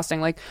just exhausting.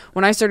 Like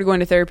when I started going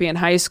to therapy in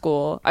high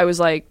school, I was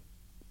like,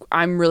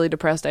 I'm really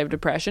depressed. I have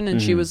depression.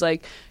 And she's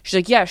like,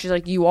 yeah. She's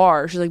like, you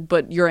are. She's like,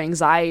 but your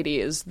anxiety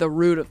is the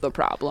root of the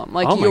problem.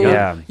 Like,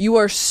 you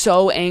are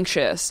so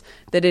anxious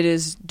that it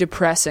is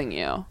depressing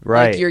you.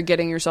 Right. Like, you're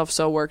getting yourself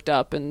so worked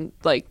up and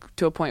like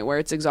to a point where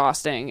it's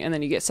exhausting, and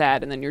then you get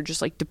sad, and then you're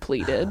just like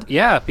depleted.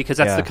 Yeah, because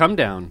that's the come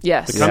down.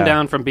 Yes. The come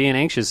down from being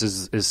anxious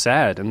is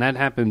sad, and that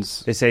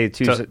happens. They say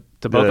to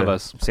both of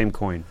us. Same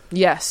coin.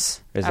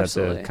 Yes. Is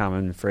absolutely. that the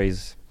common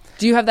phrase?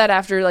 Do you have that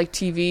after like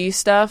TV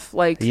stuff?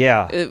 Like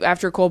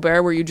after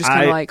Colbert, where you just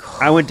kind of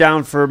like... I went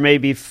down for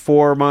maybe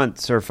 4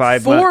 months or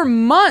 5 months. 4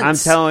 months? I'm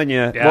telling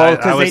you. Yeah, well,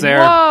 because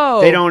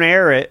they don't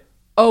air it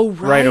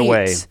right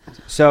away.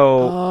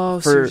 So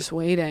so you're just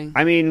waiting.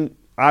 I mean,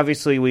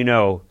 obviously we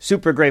know.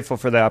 Super grateful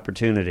for the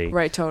opportunity.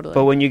 Right, totally.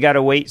 But when you got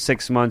to wait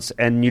 6 months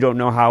and you don't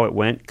know how it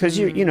went, because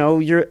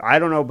you're I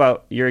don't know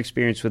about your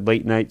experience with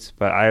late nights,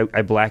 but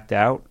I blacked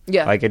out.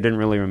 Yeah. Like I didn't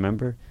really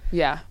remember.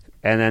 Yeah.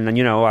 And then,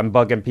 I'm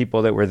bugging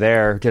people that were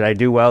there. Did I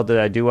do well? And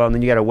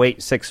then you got to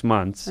wait 6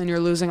 months. And you're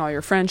losing all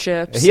your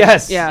friendships.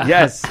 Yes. Yeah.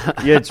 Yes.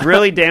 Yeah, it's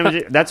really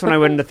damaging. That's when I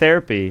went into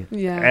therapy.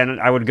 Yeah. And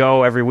I would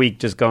go every week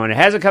just going, it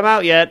hasn't come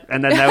out yet.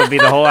 And then that would be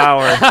the whole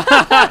hour.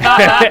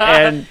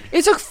 And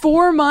it took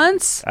 4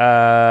 months?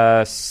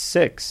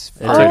 6.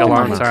 It took a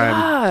long time.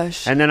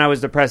 Gosh. And then I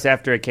was depressed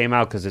after it came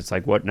out because it's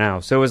like, what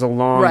now? So it was a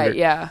longer,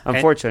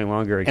 unfortunately,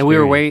 longer experience. And we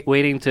were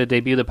waiting to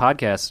debut the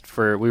podcast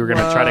we were going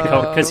to try to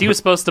because he was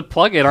supposed to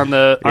plug it on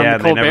the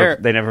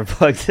Colbert. They never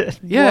plugged it.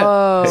 Yeah.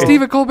 Whoa.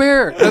 Stephen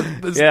Colbert.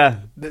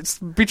 It's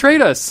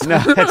betrayed us.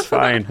 No, it's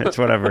fine. It's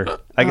whatever.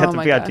 I got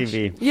to be on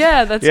TV.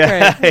 Yeah, that's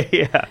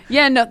great.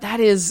 Yeah, no,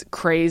 that is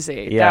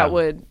crazy. Yeah. That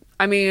would,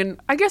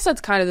 I guess that's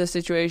kind of the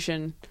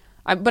situation.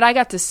 But I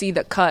got to see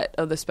the cut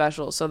of the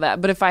special,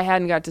 but if I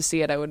hadn't got to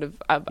see it, I would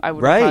have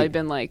probably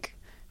been like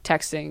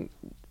texting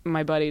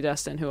my buddy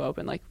Dustin, who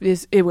opened, like,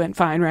 it went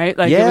fine, right?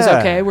 Like, it was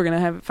okay. We're going to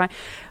have it fine.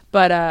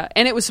 But,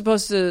 and it was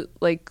supposed to,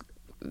 like,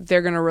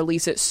 they're going to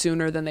release it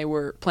sooner than they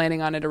were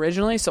planning on it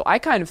originally. So I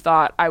kind of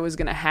thought I was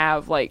going to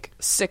have like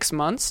 6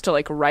 months to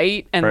like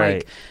write and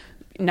like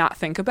not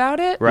think about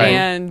it. Right.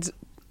 And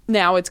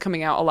now it's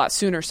coming out a lot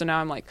sooner. So now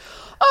I'm like,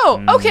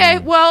 oh, okay,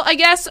 well, I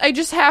guess I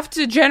just have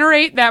to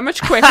generate that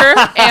much quicker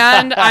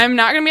and I'm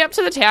not going to be up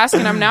to the task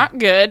and I'm not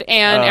good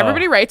and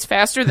everybody writes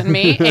faster than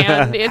me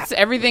and it's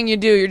everything you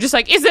do. You're just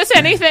like, is this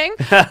anything?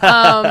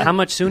 How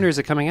much sooner is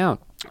it coming out?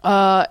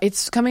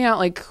 It's coming out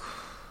like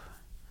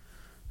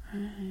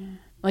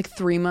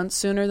 3 months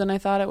sooner than I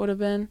thought it would have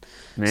been.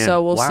 Man,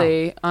 so we'll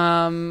see.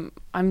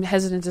 I'm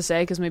hesitant to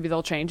say because maybe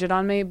they'll change it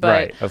on me. But,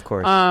 right, of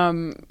course.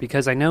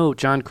 Because I know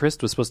John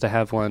Christ was supposed to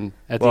have one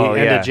at the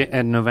end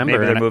of November.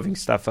 Maybe they're moving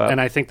stuff up.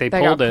 And I think they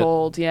pulled it.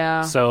 Pulled,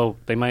 yeah. So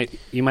you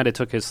might have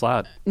took his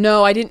slot.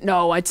 No, I didn't.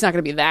 No, it's not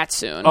going to be that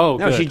soon. Oh,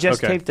 no, good. she just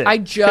taped it. I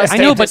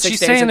know, but she's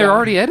saying they're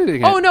already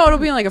editing it. Oh, no, it'll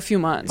be in like a few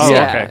months. Oh,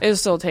 yeah, okay. It'll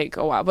still take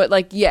a while. But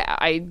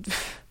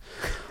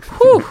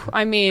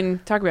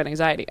talk about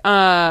anxiety.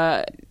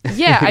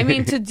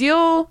 To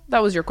deal...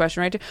 That was your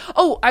question, right?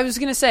 Oh, I was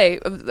going to say,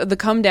 the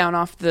come down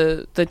off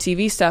the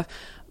TV stuff,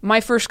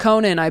 my first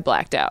Conan, I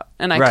blacked out.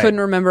 And I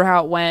couldn't remember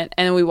how it went.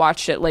 And then we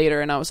watched it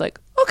later, and I was like,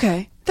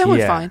 okay, that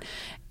went fine.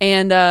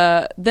 And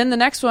then the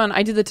next one,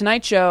 I did The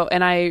Tonight Show,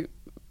 and I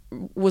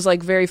was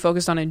like very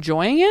focused on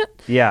enjoying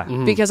it. Yeah.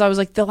 Mm-hmm. Because I was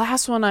like, the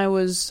last one I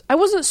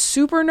wasn't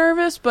super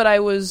nervous, but I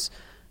was...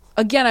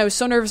 Again, I was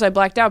so nervous I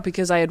blacked out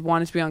because I had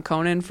wanted to be on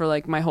Conan for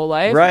like my whole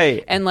life.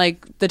 Right. And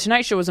like The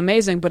Tonight Show was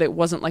amazing, but it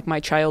wasn't like my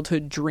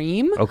childhood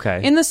dream.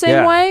 Okay. In the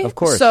same way. Of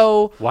course.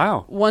 So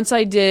wow. Once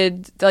I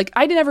did, like,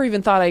 I never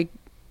even thought I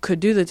could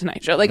do The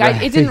Tonight Show. Like,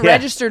 it didn't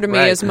register to me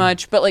as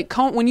much. But like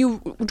when you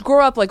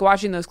grow up like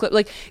watching those clips,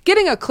 like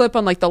getting a clip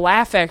on like the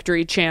Laugh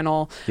Factory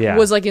channel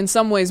was like in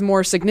some ways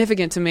more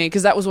significant to me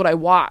because that was what I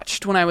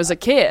watched when I was a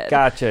kid.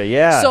 Gotcha.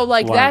 Yeah. So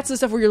like that's the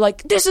stuff where you're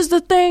like, this is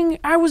the thing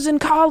I was in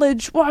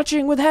college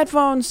watching with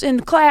headphones in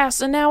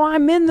class, and now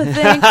I'm in the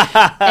thing.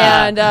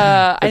 And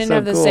I didn't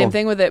have the same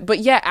thing with it. But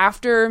yeah,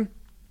 after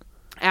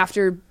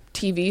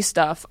TV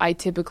stuff, I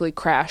typically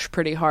crash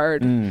pretty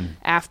hard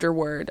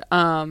afterward.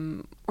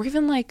 Or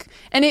even like,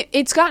 and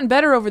it's gotten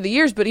better over the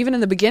years, but even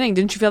in the beginning,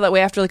 didn't you feel that way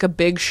after like a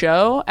big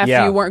show?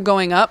 After you weren't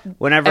going up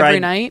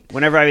every night?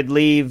 Whenever I would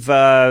leave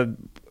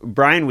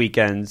Brian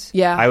weekends,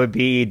 I would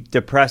be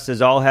depressed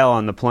as all hell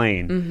on the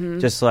plane. Mm-hmm.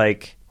 Just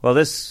like, well,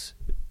 this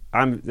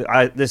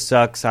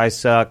sucks. I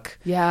suck.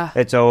 Yeah,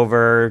 it's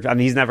over. I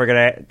mean,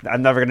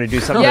 I'm never gonna do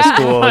something at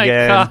school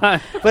again.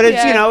 God. But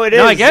it's it is. No,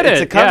 I get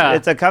it.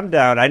 It's a come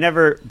down.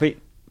 But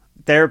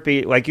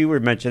therapy, like you were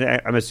mentioning,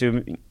 I'm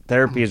assuming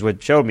therapy is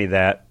what showed me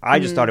that. I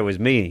just thought it was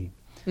me.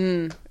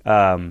 But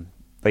I'm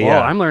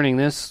learning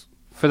this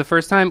for the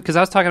first time because I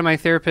was talking to my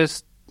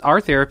therapist. Our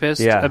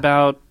therapist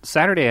about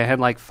Saturday. I had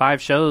like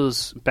 5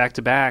 shows back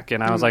to back,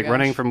 and I was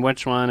running from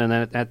which one. And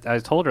then I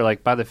told her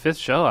like by the 5th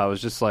show, I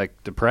was just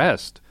like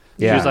depressed.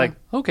 Yeah. She was like,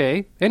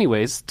 okay.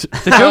 Anyways,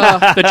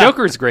 the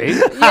Joker's great.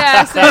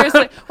 Yeah,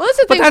 seriously. Well, that's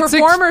the thing.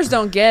 Performers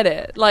don't get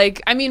it.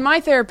 Like, I mean,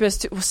 my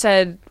therapist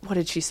said, what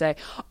did she say?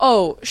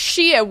 Oh,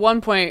 she at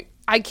one point,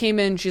 I came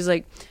in, she's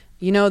like,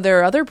 there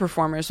are other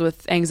performers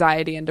with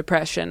anxiety and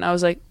depression. I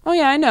was like, oh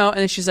yeah, I know. And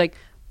then she's like,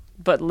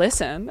 but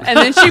listen. And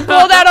then she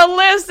pulled out a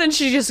list and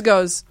she just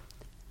goes,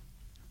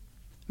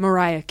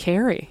 Mariah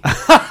Carey.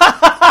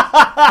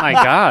 My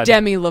God.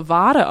 Demi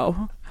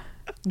Lovato.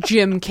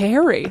 Jim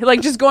Carrey. Like,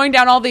 just going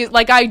down all these,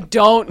 like, I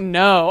don't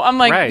know. I'm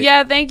like, right.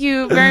 Yeah, thank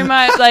you very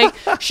much. Like,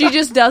 she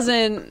just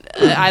doesn't,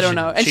 I don't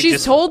know. And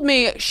she's told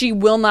me she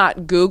will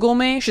not Google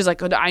me. She's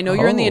like, I know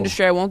you're in the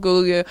industry. I won't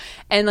Google you.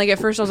 And, like, at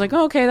first I was like,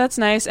 oh, okay, that's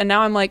nice. And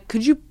now I'm like,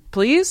 could you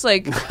please?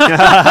 Like,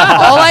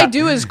 all I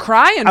do is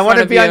cry in front of you. I want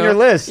to be on your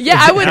list. Yeah,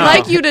 I would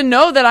like you to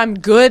know that I'm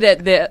good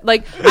at this.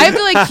 Like, I have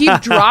to, like,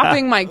 keep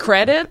dropping my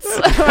credits.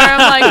 Where I'm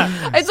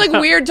like, it's, like,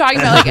 weird talking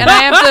about, like, and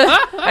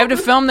I have to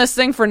film this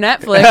thing for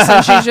Netflix.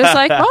 And she's just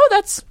like, oh,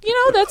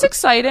 that's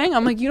exciting.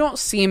 I'm like, you don't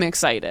seem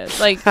excited.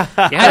 Like,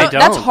 yeah,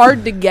 that's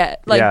hard to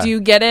get. Like, do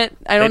you get it?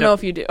 I don't know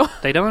if you do.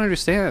 They don't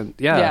understand.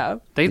 Yeah.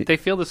 They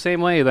feel the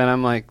same way. Then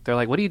I'm like, they're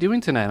like, what are you doing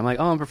tonight? I'm like,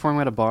 oh, I'm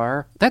performing at a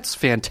bar. That's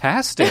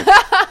fantastic.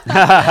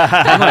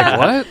 I'm like,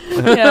 what?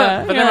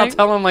 Yeah, but then I'll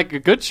tell them like a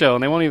good show,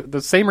 and they won't even the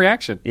same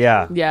reaction.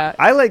 Yeah.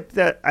 I like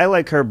that. I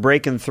like her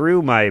breaking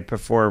through my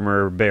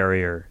performer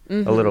barrier a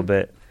little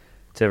bit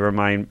to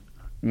remind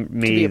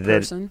me to be a that.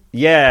 Person?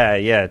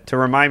 Yeah, to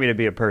remind me to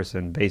be a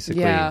person,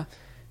 basically. Yeah.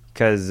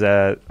 Because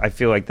I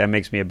feel like that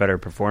makes me a better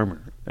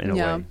performer in a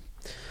way.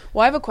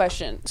 Well, I have a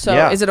question.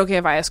 So, is it okay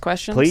if I ask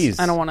questions? Please.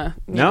 I don't want to.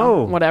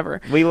 No. Whatever.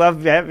 We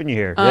love having you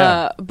here.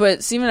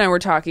 But Steve and I were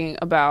talking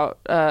about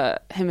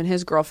him and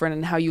his girlfriend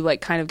and how you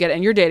like kind of get it.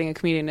 And you're dating a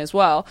comedian as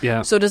well.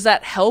 Yeah. So does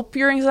that help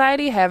your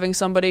anxiety, having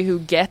somebody who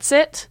gets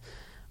it?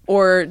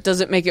 Or does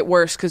it make it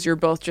worse because you're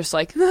both just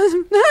like...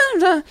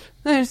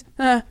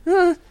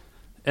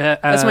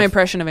 That's my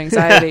impression of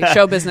anxiety.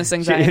 Show business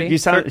anxiety.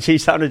 She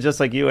sounded just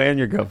like you and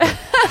your girlfriend.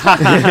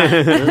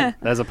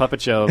 That's a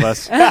puppet show of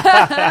us.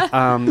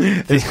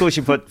 It's cool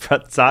she put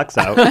socks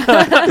out.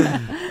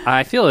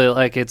 I feel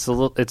like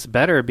it's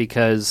better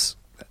because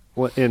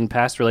in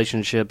past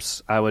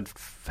relationships, I would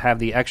have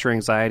the extra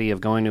anxiety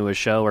of going to a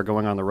show or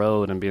going on the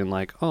road and being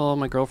like, oh,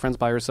 my girlfriend's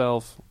by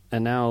herself.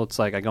 And now it's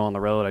like I go on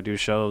the road, I do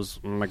shows.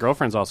 My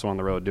girlfriend's also on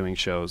the road doing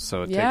shows,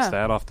 so it takes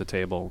that off the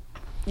table.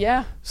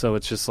 Yeah. So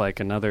it's just like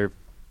another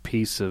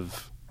piece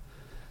of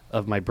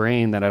my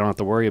brain that I don't have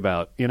to worry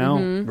about, you know?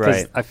 Mm-hmm.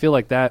 Right. I feel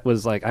like that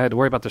was like I had to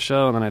worry about the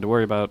show and then I had to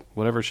worry about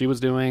whatever she was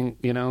doing,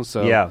 you know?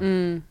 So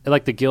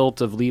like the guilt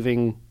of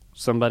leaving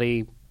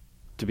somebody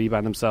to be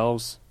by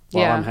themselves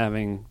while I'm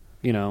having,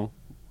 you know,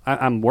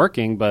 I'm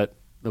working, but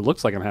it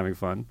looks like I'm having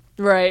fun.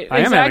 Right. I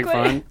am having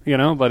fun, you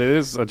know, but it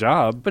is a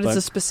job. But it's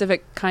a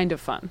specific kind of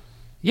fun.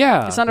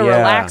 Yeah. It's not a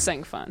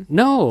relaxing fun.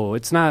 No,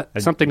 it's not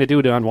something to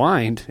do to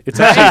unwind. It's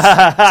actually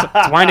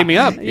it's winding me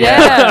up.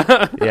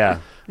 Yeah.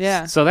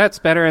 Yeah. So that's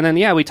better. And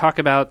then, we talk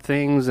about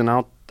things, and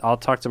I'll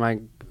talk to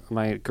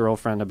my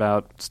girlfriend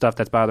about stuff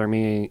that's bothering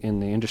me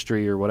in the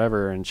industry or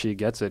whatever, and she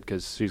gets it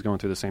because she's going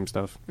through the same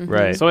stuff. Mm-hmm.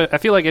 Right. So I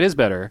feel like it is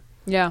better.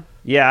 Yeah.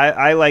 Yeah,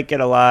 I like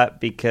it a lot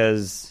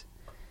because,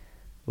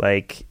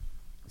 like,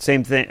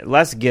 same thing,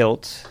 less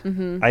guilt.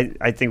 Mm-hmm.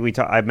 I think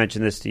I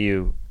mentioned this to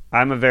you.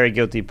 I'm a very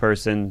guilty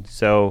person,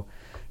 so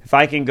if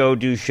I can go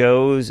do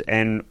shows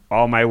and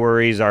all my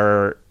worries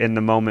are in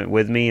the moment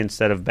with me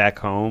instead of back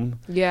home,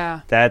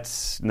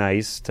 that's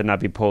nice to not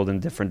be pulled in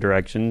different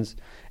directions.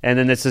 And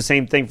then it's the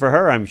same thing for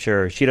her, I'm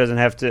sure. She doesn't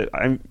have to.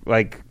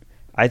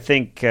 I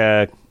think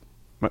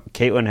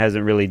Caitlin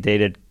hasn't really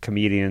dated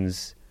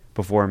comedians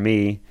before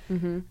me,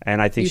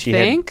 and I think she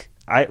had.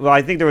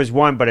 I think there was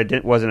one, but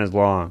it wasn't as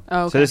long.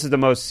 Oh, okay. So this is the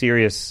most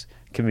serious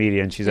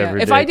comedian she's ever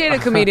dated. If I date a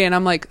comedian,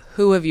 I'm like,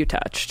 who have you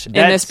touched in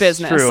this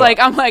business? True. Like,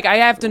 I'm like, I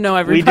have to know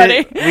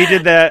everybody. We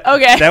did that.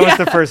 Okay. That was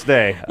the first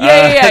day.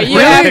 Yeah. You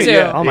have to.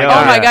 Yeah. Oh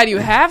my God, you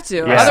have to.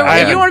 Yeah,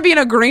 otherwise, you don't want to be in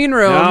a green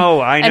room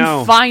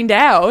and find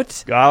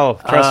out. Oh,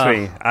 trust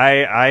me.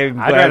 I'm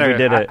glad we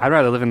did it. I'd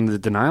rather live in the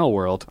denial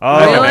world. Oh,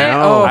 really?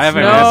 No.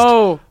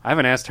 I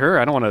haven't asked her.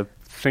 I don't want to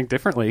think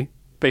differently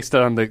based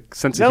on the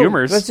sense of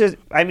humor. Let's just,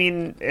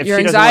 if your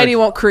anxiety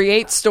won't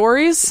create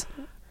stories?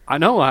 I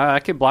know. I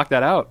could block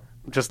that out.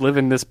 Just live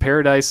in this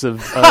paradise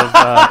of ignorance.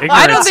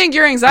 I don't think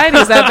your anxiety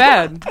is that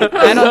bad.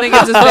 I don't think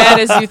it's as bad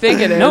as you think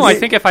it is. No, I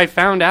think if I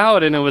found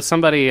out and it was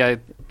somebody weird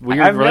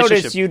I've relationship.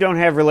 noticed you don't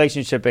have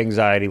relationship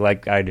anxiety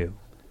like I do.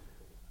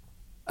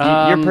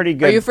 You're pretty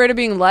good. Are you afraid of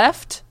being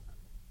left?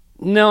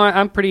 No,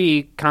 I'm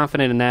pretty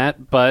confident in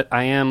that, but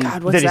I am.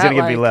 God, what's that he's that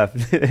going to like?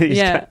 be left.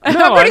 Yeah,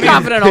 I'm pretty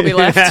confident I'll be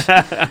left.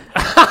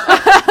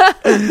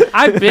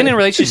 I've been in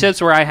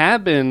relationships where I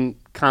have been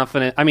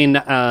confident. I mean,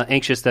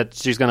 anxious that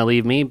she's going to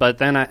leave me, but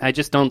then I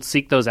just don't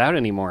seek those out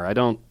anymore.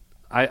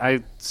 I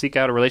seek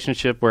out a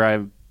relationship where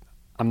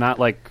I'm not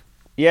like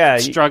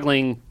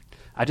struggling.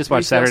 I just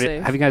watched Saturday.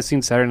 Have you guys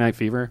seen Saturday Night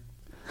Fever?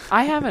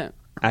 I haven't.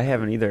 I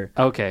haven't either.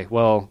 Okay,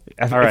 well,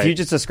 if you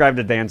just described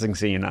a dancing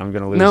scene, I'm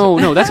going to lose.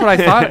 No, that's what I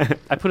thought.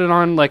 I put it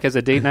on like as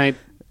a date night.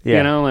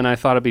 You know, and I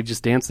thought it'd be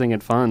just dancing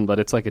and fun, but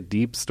it's like a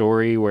deep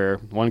story where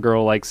one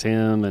girl likes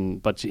him,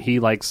 but he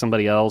likes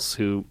somebody else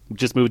who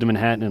just moved to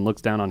Manhattan and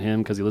looks down on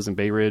him because he lives in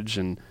Bay Ridge,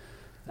 and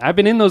I've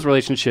been in those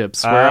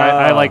relationships where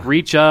I like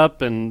reach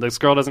up and this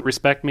girl doesn't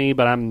respect me,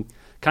 but I'm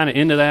kind of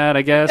into that,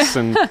 I guess,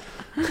 and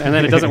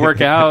then it doesn't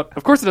work out.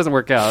 Of course it doesn't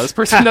work out. This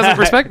person doesn't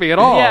respect me at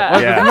all.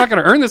 I'm not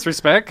going to earn this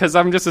respect because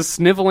I'm just a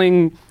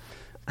sniveling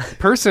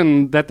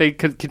person that they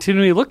could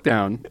continually look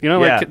down. You know,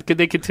 like could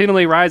they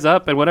continually rise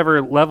up at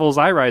whatever levels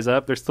I rise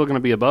up, they're still going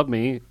to be above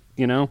me,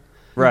 you know?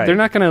 Right. They're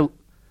not going to...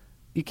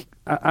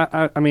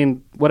 I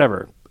mean,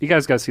 whatever. You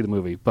guys got to see the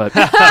movie, but...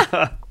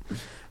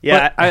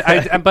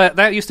 Yeah, but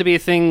that used to be a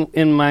thing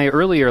in my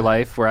earlier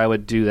life where I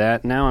would do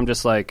that. Now I'm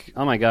just like,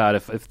 oh my god,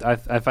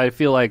 if I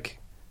feel like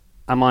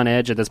I'm on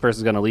edge that this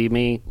person's going to leave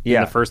me in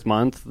the first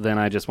month, then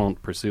I just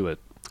won't pursue it.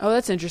 Oh,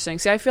 that's interesting.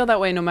 See, I feel that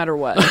way no matter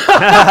what. Literally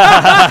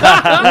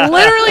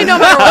no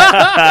matter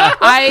what.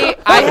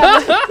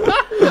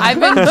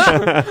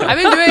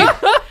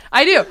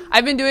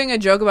 I've been doing a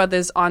joke about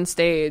this on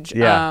stage.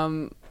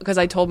 Because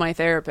I told my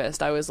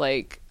therapist, I was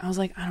like, I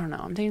don't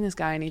know, I'm dating this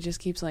guy and he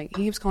keeps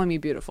calling me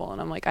beautiful,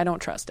 and I'm like, I don't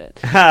trust it.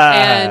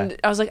 And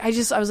I was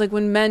like,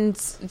 when men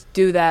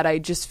do that, I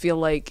just feel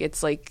like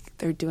it's like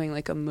they're doing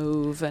like a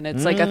move and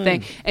it's like a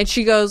thing. And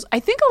she goes, I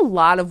think a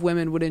lot of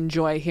women would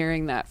enjoy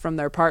hearing that from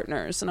their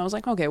partners. And I was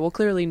like, okay, well,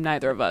 clearly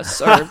neither of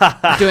us are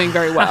doing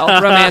very well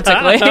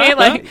romantically.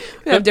 Like,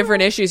 we have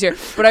different issues here.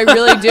 But I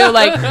really do,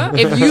 like,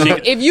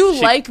 if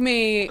you like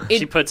me,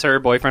 she puts her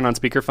boyfriend on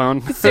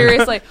speakerphone.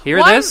 Seriously.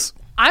 Hear this?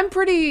 I'm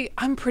pretty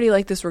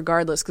like this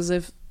regardless, because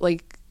if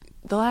like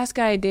the last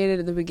guy I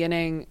dated at the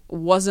beginning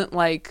wasn't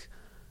like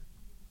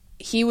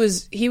he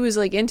was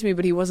like into me,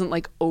 but he wasn't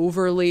like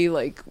overly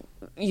like,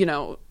 you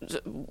know,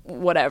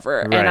 whatever.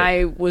 Right. And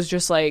I was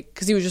just like,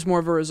 because he was just more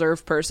of a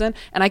reserved person,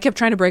 and I kept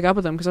trying to break up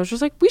with him because I was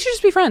just like, we should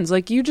just be friends.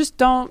 Like, you're just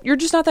not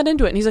that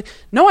into it. And he's like,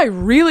 no, I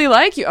really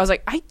like you. I was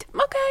like, I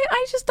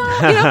just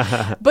don't, you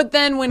know. But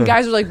then when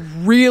guys are like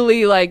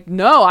really like,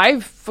 no,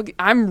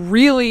 I'm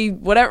really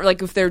whatever.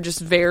 Like, if they're just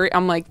very,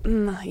 I'm like,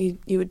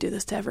 you would do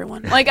this to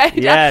everyone. Like,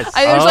 there's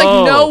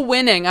like no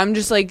winning. I'm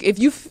just like, if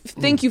you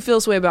think you feel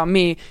this way about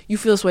me, you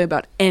feel this way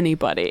about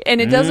anybody,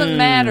 and it doesn't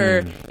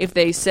matter if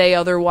they say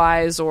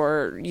otherwise,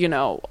 or, you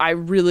know, I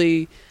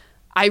really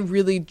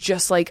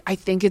just like, I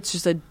think it's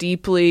just a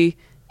deeply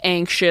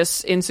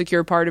anxious,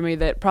 insecure part of me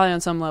that probably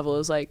on some level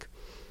is like,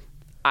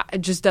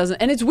 it just doesn't.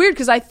 And it's weird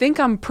because I think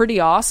I'm pretty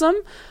awesome.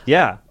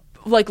 Yeah.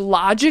 Like,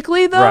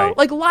 logically though, right.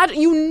 Like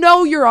you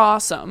know you're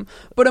awesome,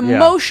 but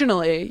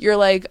emotionally you're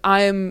like,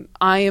 I am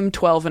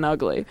 12 and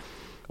ugly.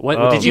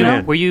 What did you?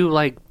 Were you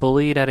like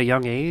bullied at a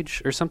young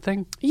age or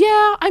something?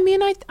 Yeah, I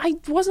mean, I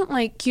wasn't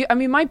like cute. I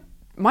mean,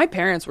 my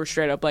parents were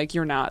straight up like,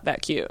 you're not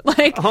that cute.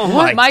 Like, oh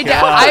my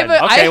God.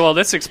 Well,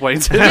 this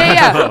explains it.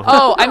 Yeah.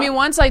 Oh, I mean,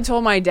 once I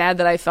told my dad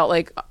that I felt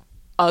like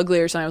ugly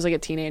or something, I was like a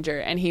teenager,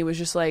 and he was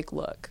just like,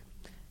 look,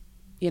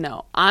 you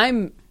know,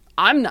 I'm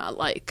not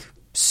like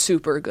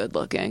super good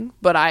looking,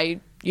 but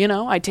I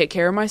take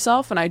care of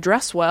myself and I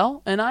dress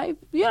well and I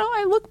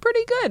look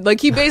pretty good.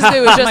 Like, he basically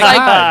was just like,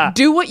 God.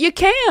 Do what you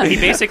can. He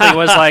basically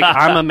was like,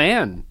 I'm a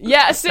man.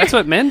 Yeah. That's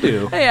what men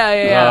do.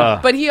 Yeah.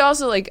 But he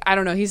also, like, I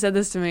don't know, he said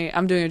this to me.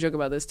 I'm doing a joke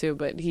about this too,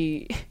 but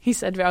he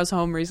said I was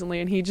home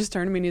recently and he just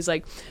turned to me and he's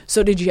like,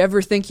 so did you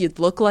ever think you'd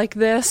look like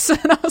this?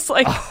 And I was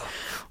like,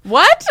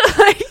 what? What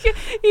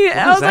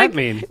does that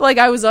mean? Like,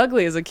 I was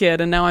ugly as a kid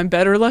and now I'm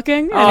better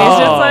looking. And he's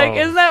just like,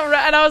 isn't that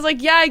right? And I was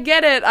like, yeah, I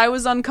get it. I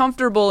was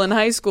uncomfortable in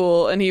high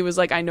school. And he was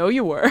like, I know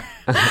you were.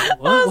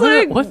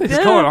 What is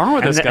going on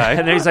with this guy?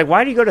 And then he's like,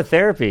 why do you go to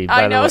therapy?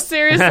 I know,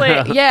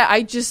 seriously. Yeah,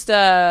 I just,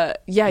 I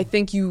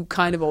think you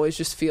kind of always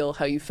just feel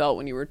how you felt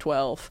when you were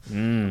 12.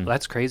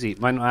 That's crazy.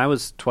 When I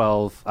was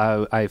 12,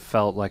 I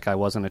felt like I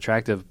wasn't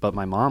attractive, but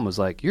my mom was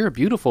like, you're a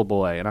beautiful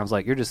boy. And I was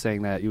like, you're just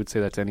saying that. You would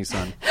say that to any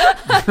son.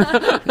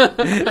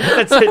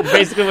 That's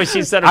basically what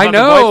she said about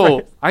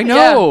I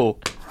know.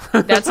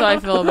 Yeah. That's how I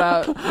feel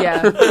about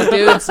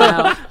dudes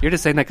now. You're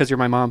just saying that because you're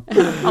my mom.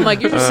 I'm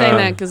like, you're just saying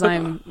that because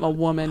I'm a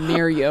woman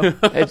near you.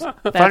 It's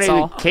funny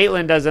all.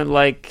 Caitlin doesn't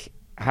like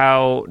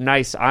how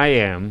nice I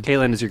am.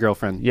 Caitlin is your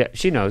girlfriend. Yeah,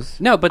 she knows.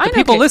 No, but the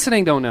people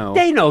listening don't know.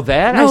 They know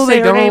that. No, I say they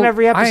her don't. Name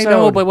every episode. I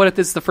know, but what if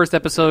this is the first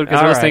episode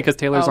because they're listening because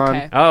Taylor's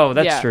on? Oh,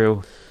 that's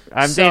true.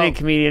 I'm dating a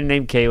comedian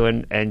named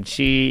Caitlin, and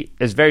she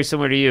is very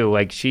similar to you.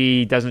 Like,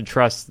 she doesn't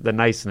trust the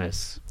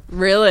niceness.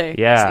 Really?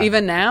 Yeah. So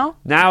even now?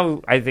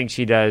 Now I think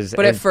she does.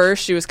 But at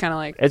first she was kind of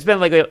like...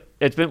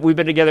 we've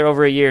been together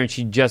over a year, and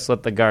she just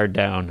let the guard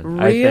down.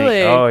 Really? I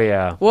think. Oh,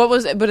 yeah.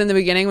 But in the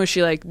beginning, was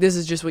she like, this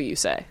is just what you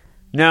say?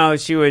 No,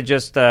 she would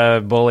just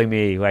bully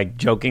me, like,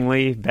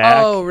 jokingly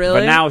back. Oh,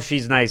 really? But now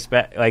she's nice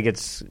back. Like,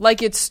 it's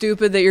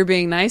stupid that you're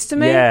being nice to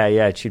me?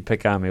 Yeah, she'd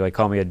pick on me, like,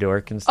 call me a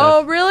dork and stuff.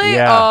 Oh, really?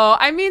 Yeah. Oh,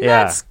 I mean,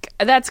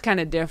 that's kind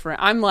of different.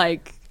 I'm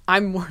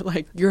more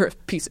like, you're a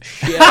piece of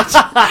shit.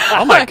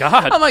 Oh my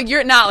God. I'm like,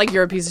 you're not like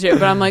you're a piece of shit,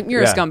 but I'm like,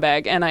 you're a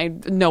scumbag, and I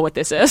know what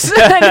this is.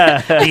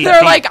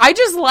 They're like, I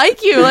just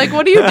like you. Like,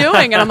 what are you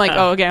doing? And I'm like,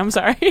 oh, okay, I'm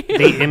sorry.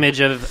 The image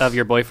of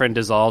your boyfriend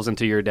dissolves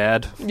into your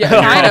dad. Yeah,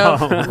 kind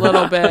of, a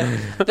little bit.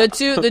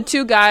 The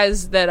two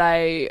guys that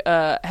I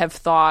have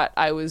thought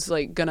I was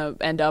like gonna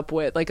end up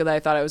with, like that I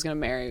thought I was gonna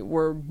marry,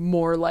 were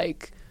more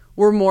like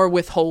we're more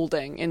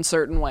withholding in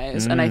certain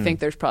ways, and I think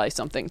there's probably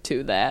something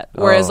to that.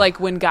 Whereas like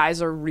when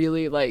guys are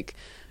really like,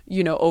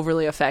 you know,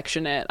 overly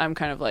affectionate, I'm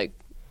kind of like,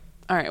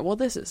 all right, well,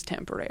 this is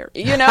temporary,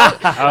 you know?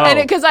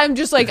 And because I'm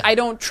just like, I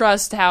don't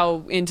trust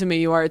how intimate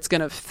you are. It's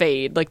going to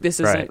fade. Like, this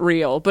isn't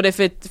real. But if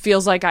it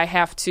feels like I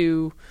have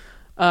to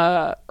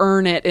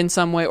earn it in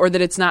some way, or that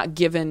it's not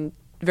given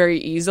very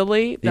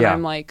easily, then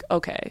I'm like,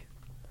 okay,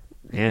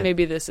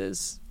 maybe this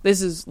is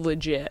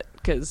legit,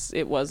 because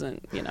it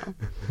wasn't, you know,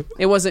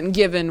 it wasn't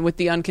given with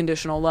the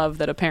unconditional love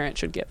that a parent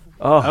should give.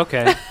 Oh,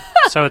 okay.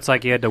 So it's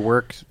like you had to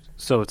work.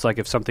 So it's like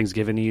if something's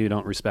given to you, you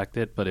don't respect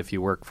it. But if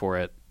you work for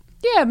it,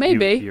 yeah,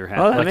 maybe. You're happy.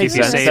 Well, that makes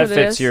sense. That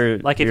fits your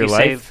like if your you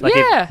life. save, like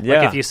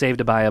Yeah. if you save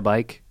to buy a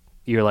bike,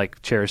 you're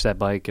like cherish that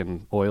bike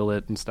and oil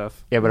it and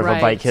stuff. Yeah, but if a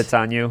bike hits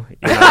on you,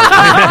 you know,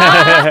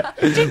 but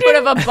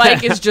if a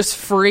bike is just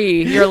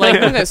free, you're like,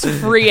 look at this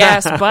free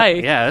ass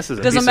bike. Yeah, this is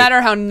doesn't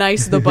matter how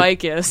nice the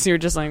bike is. You're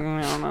just like,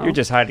 I don't know. you're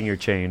just hiding your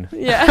chain.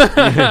 Yeah.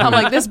 I'm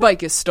like, this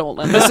bike is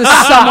stolen. This is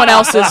someone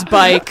else's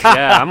bike.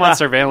 Yeah, I'm on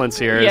surveillance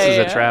here. This is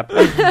a trap.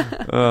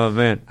 Oh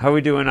man, how are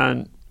we doing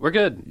on? We're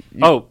good.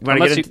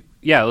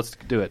 Yeah, let's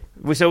do it.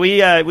 So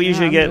we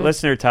usually get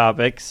listener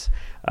topics.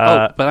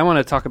 But I want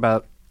to talk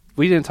about.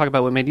 We didn't talk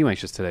about what made you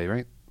anxious today,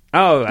 right?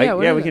 Oh,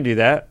 we can do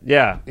that.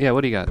 Yeah. Yeah,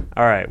 what do you got?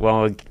 All right.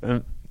 Well,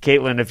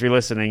 Caitlin, if you're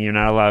listening, you're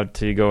not allowed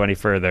to go any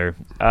further.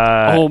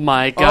 Oh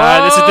my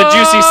God, this is the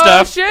juicy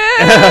stuff.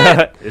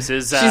 Shit. This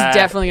is. She's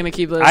definitely gonna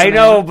keep listening. I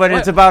know, but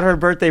it's about her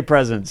birthday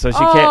present, so she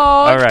can't.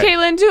 All right,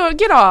 Caitlin, do it.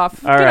 Get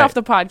off. Get off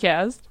the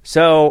podcast.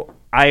 So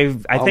I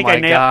think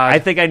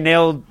I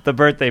nailed the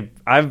birthday.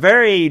 I'm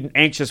very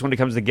anxious when it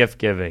comes to gift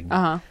giving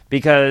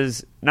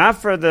because not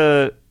for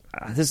the.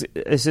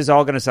 This is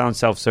all going to sound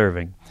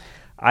self-serving.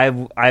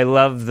 I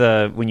love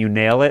when you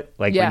nail it,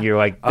 like when you're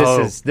like,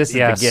 this is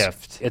the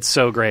gift. It's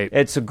so great.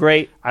 It's a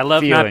great. I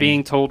love feeling. not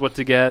being told what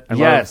to get. I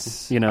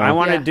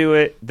want to do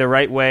it the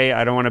right way.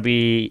 I don't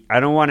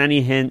want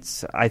any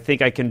hints. I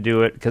think I can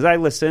do it because I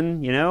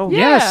listen. You know.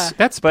 Yes,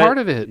 that's part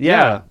of it.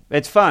 Yeah,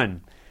 it's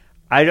fun.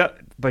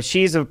 But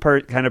she's a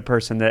kind of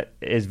person that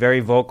is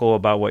very vocal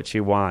about what she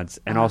wants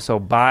and also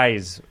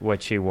buys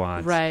what she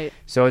wants. Right.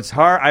 So it's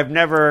hard. I've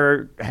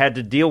never had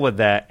to deal with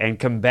that and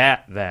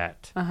combat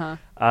that.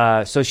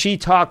 So she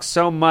talks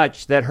so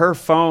much that her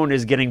phone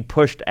is getting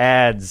pushed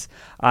ads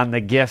on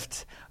the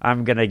gift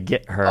I'm going to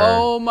get her.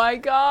 Oh, my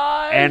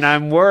God. And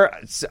I'm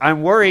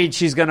worried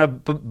she's going to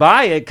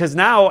buy it because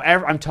now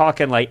I'm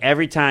talking like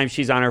every time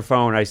she's on her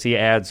phone, I see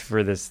ads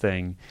for this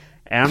thing.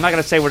 And I'm not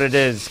going to say what it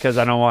is because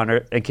I don't want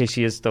her, in case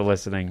she is still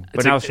listening.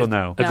 But now she'll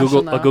know.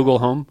 A Google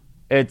Home?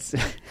 It's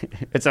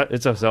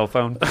a cell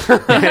phone.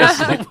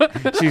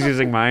 She's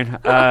using mine.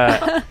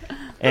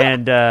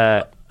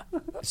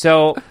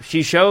 So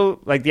she showed,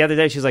 like the other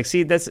day, she's like,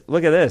 see,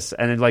 look at this.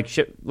 And then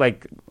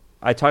like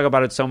I talk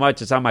about it so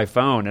much, it's on my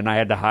phone. And I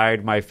had to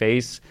hide my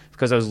face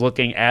because I was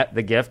looking at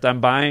the gift I'm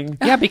buying.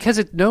 Yeah, because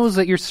it knows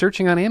that you're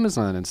searching on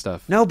Amazon and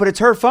stuff. No, but it's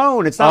her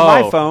phone. It's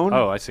not my phone.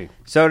 Oh, I see.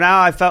 So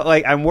now I felt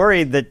like I'm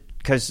worried that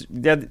because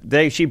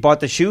she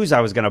bought the shoes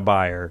I was going to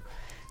buy her.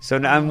 So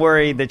now I'm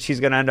worried that she's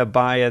going to end up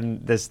buying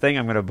this thing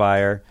I'm going to buy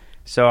her.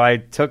 So I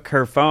took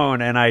her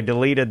phone and I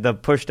deleted the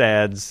pushed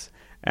ads.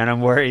 And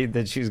I'm worried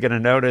that she's going to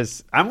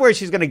notice. I'm worried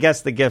she's going to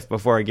guess the gift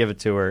before I give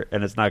it to her,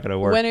 and it's not going to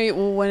work.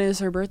 When is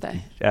her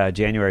birthday?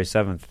 January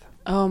 7th.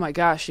 Oh, my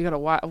gosh. You got to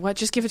watch. What?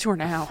 Just give it to her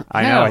now.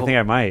 I know. I think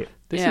I might.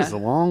 This is a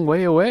long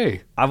way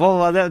away.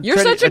 You're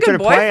such a good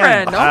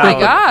boyfriend. Oh, my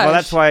gosh. Well,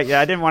 that's why. Yeah,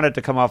 I didn't want it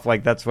to come off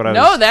like that's what I was.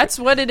 No, that's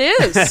what it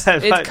is.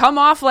 It's come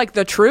off like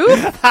the truth.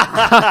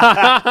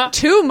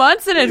 2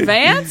 months in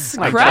advance?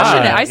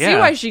 Crushing it. I see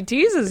why she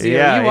teases you. You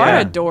are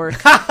a dork.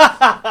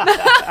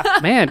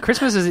 Man,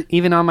 Christmas isn't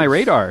even on my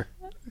radar.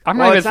 I'm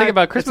not even thinking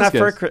about Christmas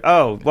gifts.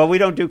 Well, we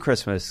don't do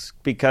Christmas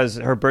because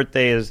her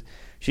birthday is...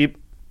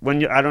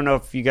 I don't know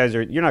if you guys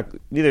are...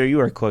 Neither of you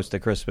are close to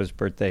Christmas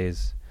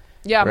birthdays.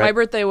 Yeah, right? My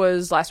birthday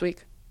was last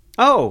week.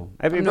 Oh,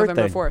 happy birthday.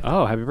 November 4th.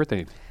 Oh, happy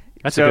birthday.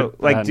 That's a good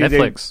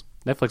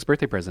Netflix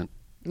birthday present.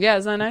 Yeah,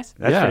 isn't that nice?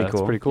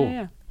 That's pretty cool.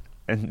 Yeah.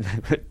 And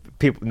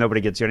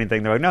nobody gets you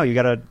anything. They're like, no, you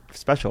got a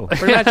special.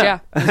 Pretty much, yeah.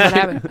 That's what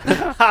happened.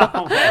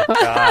 Oh,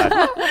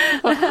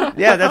 my God.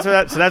 Yeah, that's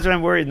what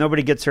I'm worried.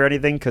 Nobody gets her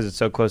anything because it's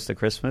so close to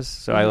Christmas.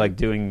 So I like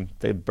doing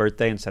the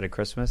birthday instead of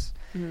Christmas.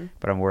 Mm-hmm.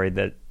 But I'm worried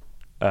that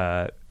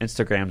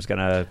Instagram's going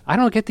to I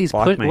don't get these.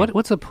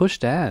 What's a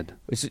pushed ad?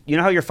 You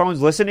know how your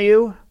phones listen to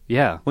you?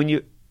 Yeah.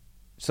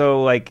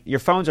 So, like, your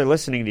phones are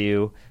listening to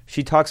you.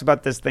 She talks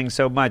about this thing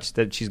so much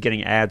that she's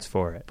getting ads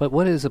for it. But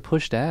what is a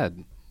pushed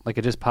ad? Like,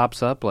 it just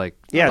pops up, like...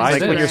 Yeah, it's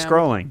like when you're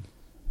scrolling.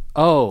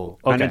 Oh,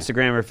 okay. On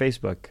Instagram or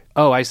Facebook.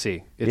 Oh, I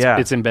see.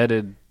 It's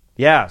embedded.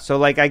 Yeah, so,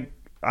 like,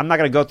 I'm not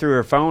going to go through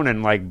her phone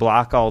and, like,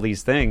 block all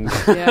these things.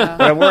 Yeah.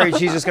 But I'm worried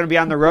she's just going to be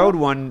on the road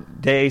one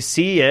day,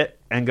 see it,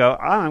 and go,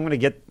 I'm going to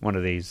get one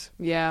of these.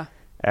 Yeah.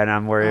 And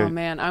I'm worried. Oh,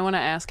 man. I want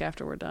to ask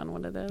after we're done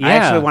what it is. Yeah. I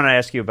actually want to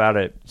ask you about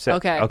it. So,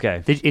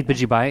 okay.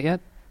 Did you buy it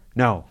yet?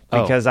 No,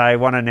 because I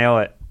want to nail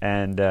it,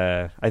 and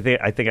I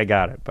think I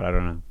got it, but I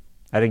don't know.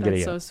 I didn't get it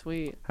yet. That's so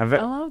sweet.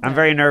 I'm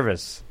very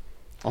nervous.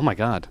 Oh my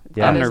God.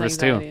 Yeah. I'm nervous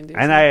too.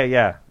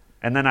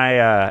 And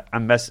I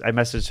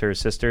messaged her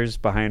sisters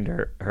behind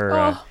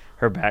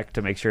her back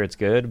to make sure it's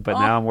good, but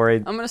now I'm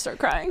worried. I'm gonna start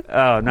crying.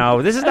 Oh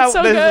no, this is not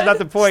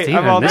the point.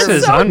 Steven, this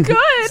is so good.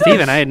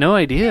 Steven, I had no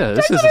idea.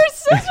 This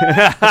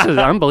is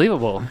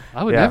unbelievable.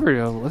 I would never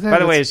go. By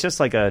the way, it's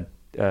just like a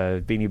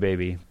Beanie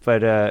Baby,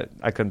 but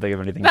I couldn't think of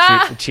anything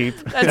cheap.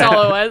 That's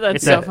all it was.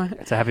 That's so fun.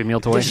 It's a Happy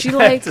Meal toy. Does she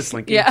like? It's a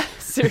Slinky. Yeah,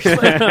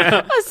 seriously,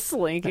 a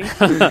Slinky.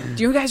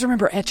 Do you guys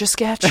remember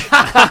Etch-a-Sketch?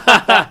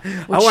 I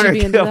want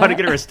to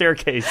get her a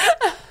staircase.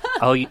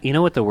 Oh, you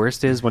know what the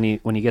worst is when you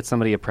get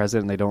somebody a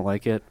present and they don't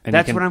like it. And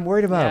That's what I'm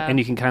worried about. Yeah. And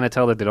you can kind of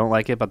tell that they don't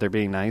like it, but they're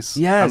being nice.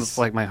 Yes,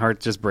 like my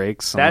heart just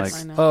breaks.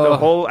 That's the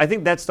whole. I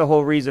think that's the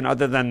whole reason.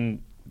 Other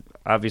than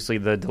obviously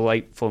the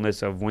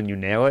delightfulness of when you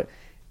nail it,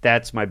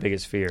 that's my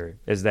biggest fear.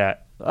 Is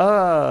that.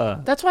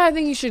 That's why I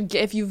think you should.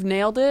 If you've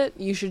nailed it,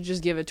 you should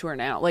just give it to her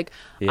now. Like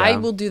I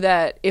will do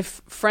that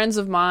if friends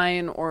of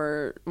mine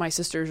or my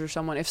sisters or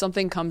someone, if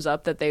something comes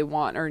up that they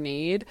want or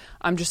need,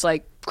 I'm just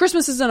like,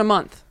 Christmas is in a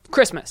month.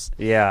 Christmas.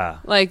 Yeah.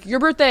 Like your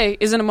birthday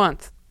is in a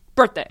month.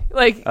 Birthday.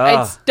 Like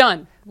it's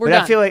done. We're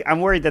done. I feel like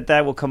I'm worried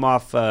that will come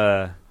off.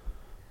 I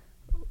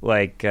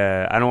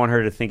don't want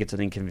her to think it's an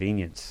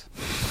inconvenience.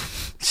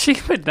 She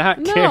would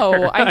not care.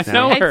 No, I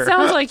know her. It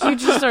sounds like you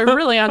just are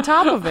really on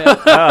top of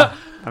it.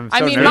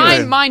 I mean,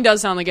 nervous. mine does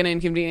sound like an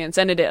inconvenience,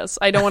 and it is.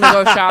 I don't want to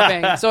go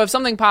shopping. So if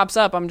something pops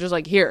up, I'm just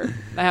like, here.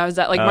 I was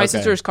that like my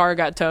sister's car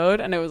got towed,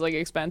 and it was like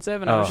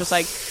expensive, and I was just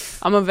like,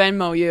 I'm a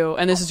Venmo you,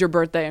 and this is your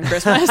birthday and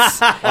Christmas,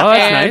 that's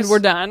and nice. we're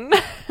done.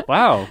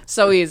 Wow,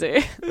 so easy.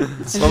 What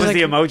was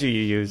the emoji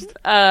you used?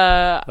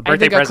 I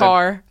think a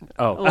car.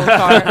 Oh,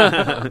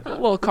 a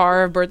little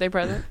car birthday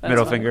present. That's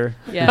Middle funny. finger.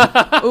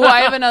 Yeah. Ooh,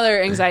 I have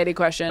another anxiety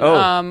question.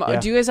 Yeah.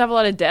 Do you guys have a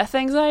lot of death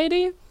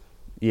anxiety?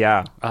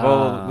 Yeah.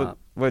 Well,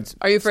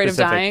 are you afraid of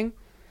dying?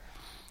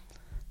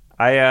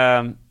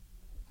 I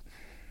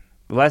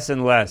less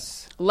and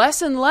less.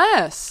 Less and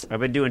less. I've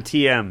been doing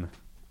TM.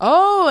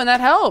 Oh, and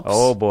that helps.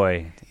 Oh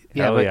boy.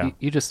 yeah, but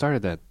you just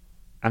started that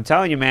I'm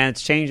telling you, man,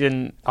 it's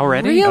changing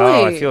already. Really?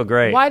 Oh, I feel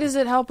great. Why does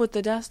it help with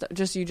the death stuff?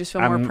 You just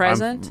feel more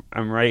present?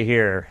 I'm right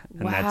here,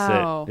 and Wow.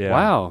 that's it. Yeah.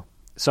 Wow.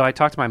 So I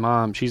talked to my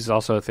mom. She's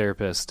also a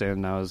therapist,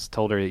 and I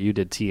told her that you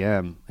did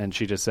TM, and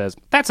she just says,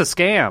 "That's a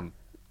scam."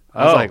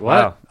 I was like,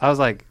 "What?" Wow. I was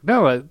like,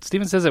 "No,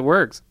 Steven says it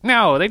works."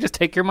 No, they just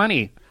take your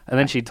money. And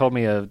then she told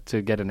me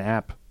to get an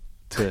app.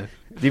 To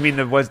Do you mean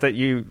the ones that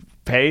you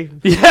pay?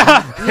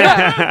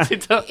 Yeah.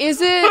 Is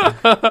it?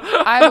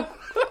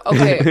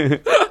 Okay.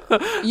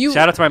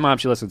 Shout out to my mom.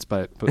 She listens,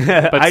 but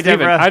Hi, Steven,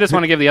 Deborah. I just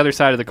want to give the other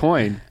side of the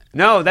coin.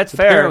 No, that's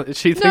fair. Apparently,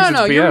 she thinks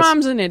No, it's BS. your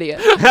mom's an idiot.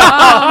 No,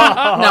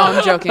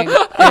 I'm joking.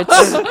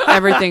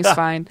 Everything's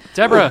fine.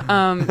 Deborah.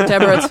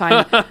 Deborah, it's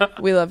fine.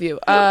 We love you.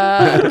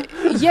 Yeah,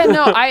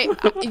 no,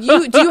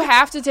 do you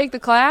have to take the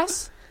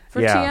class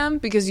for TM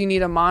because you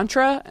need a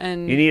mantra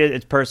and You need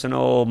it's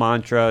personal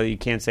mantra you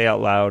can't say out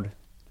loud.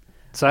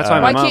 So that's why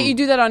my why mom. can't you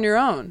do that on your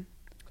own?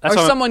 That's or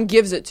why someone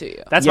gives it to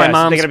you. That's Yes, my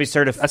mom's. they gotta be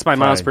certified. That's my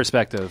mom's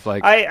perspective.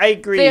 Like I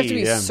agree. They have to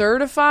be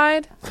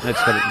certified. That's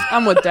what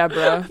I'm with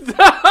Deborah.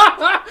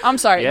 I'm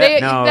sorry.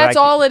 Yeah. That's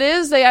all it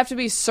is. They have to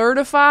be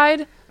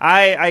certified.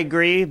 I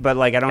agree, but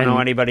like I don't know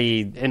anybody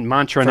in For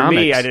mantronomics.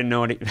 me, I didn't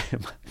know any.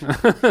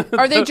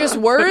 Are they just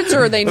words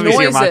or are they Let me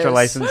see your noises? mantra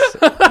license.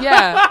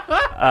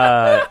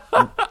 Yeah.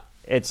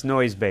 It's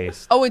noise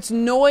based. Oh, it's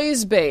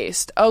noise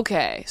based.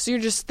 Okay, so you're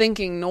just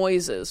thinking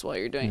noises while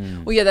you're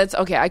doing. Well, yeah, that's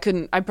okay. I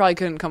probably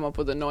couldn't come up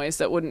with a noise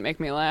that wouldn't make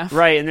me laugh.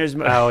 Right, and there's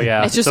Oh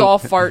yeah, It's just So- all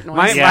fart noise.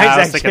 Mine's Yeah, I was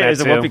actually thinking that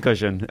is a too. whoopee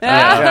cushion.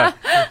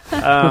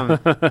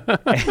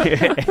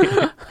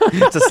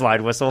 It's a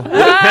slide whistle.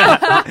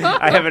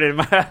 I have it in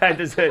my.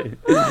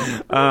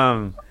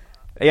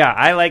 Yeah,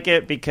 I like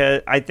it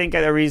because I think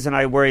the reason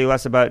I worry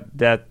less about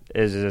death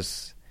is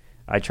just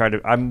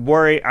I'm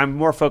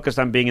more focused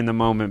on being in the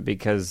moment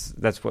because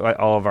that's what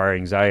all of our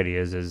anxiety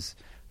is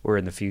we're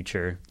in the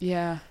future.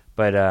 Yeah.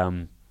 But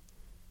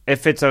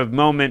if it's a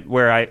moment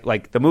where I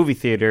like the movie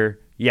theater,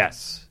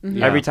 yes.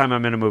 Mm-hmm. Every time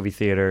I'm in a movie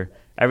theater,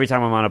 every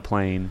time I'm on a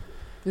plane.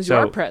 Because So-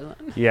 you are present.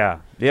 Yeah.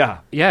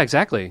 Yeah,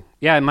 exactly.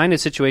 Yeah, mine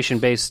is situation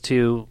based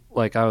too.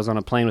 Like I was on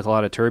a plane with a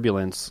lot of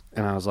turbulence,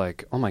 and I was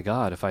like, "Oh my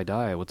god, if I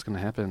die, what's going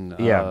to happen?"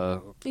 Yeah.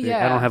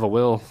 Yeah. I don't have a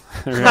will.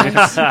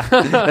 That's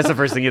the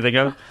first thing you think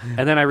of.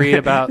 And then I read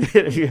about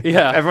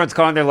Everyone's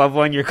calling their loved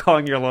one. You're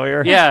calling your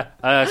lawyer.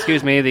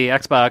 excuse me, the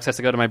Xbox has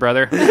to go to my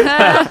brother.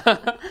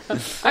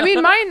 I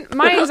mean,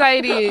 my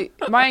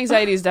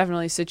anxiety is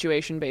definitely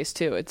situation based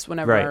too. It's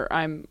whenever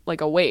I'm like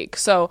awake.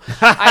 So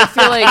I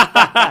feel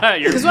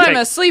like because when I'm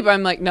asleep,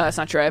 I'm like, no, that's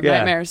not true. I have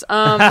nightmares.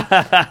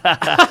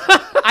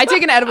 I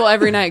take an edible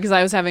every night because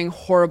I was having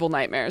horrible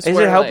nightmares. Is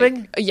where, it helping?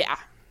 like, yeah,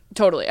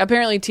 totally.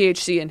 Apparently,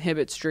 THC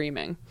inhibits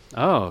dreaming.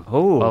 Oh,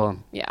 well,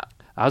 Yeah,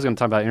 I was going to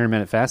talk about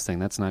intermittent fasting.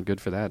 That's not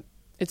good for that.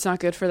 it's not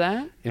good for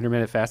that.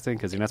 Intermittent fasting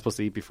because you're not supposed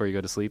to eat before you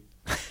go to sleep.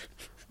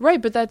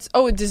 Right, but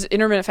does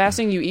intermittent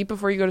fasting you eat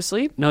before you go to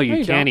sleep? No, you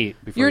can't don't. eat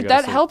before you go to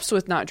That sleep. helps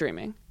with not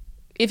dreaming.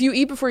 If you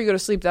eat before you go to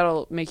sleep,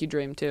 that'll make you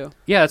dream too.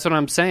 Yeah, that's what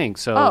I'm saying.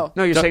 So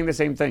no, you're saying the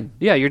same thing.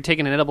 Yeah, you're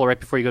taking an edible right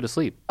before you go to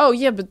sleep. Oh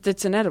yeah, but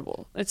it's an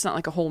edible. It's not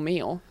like a whole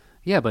meal.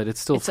 Yeah, but it's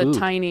still it's food. It's a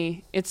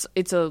tiny.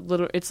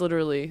 It's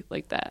literally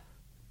like that.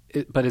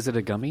 But is it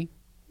a gummy?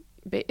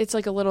 It's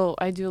like a little.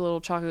 I do a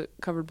little chocolate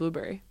covered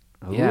blueberry.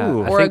 Yeah,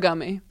 or a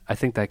gummy. I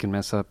think that can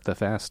mess up the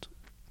fast.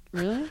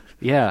 Really?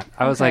 Yeah,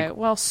 I was like,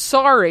 well,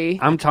 sorry.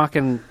 I'm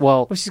talking.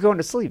 Well, she's going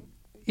to sleep.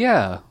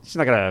 Yeah, she's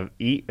not gonna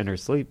eat in her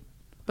sleep.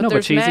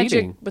 But she's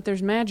eating. But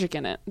there's magic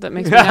in it that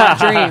makes me not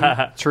dream.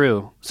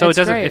 True. So it's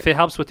it doesn't. Great. If it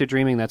helps with your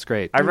dreaming, that's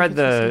great. I read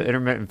the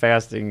intermittent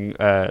fasting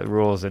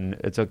rules, and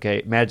it's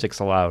okay. Magic's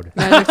allowed.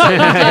 Magic's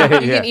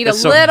allowed. You can eat a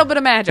little bit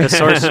of magic. The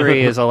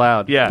sorcery is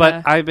allowed. Yeah.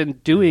 But I've been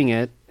doing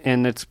it,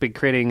 and it's been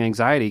creating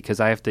anxiety because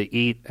I have to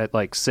eat at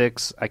like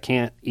 6. I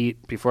can't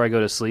eat before I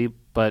go to sleep,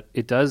 but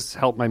it does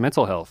help my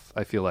mental health,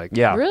 I feel like.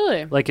 Yeah.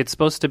 Really? Like it's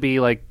supposed to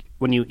be like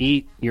when you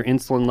eat, your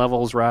insulin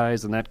levels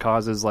rise, and that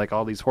causes like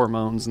all these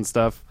hormones and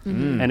stuff.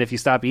 Mm-hmm. And if you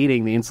stop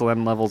eating, the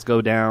insulin levels go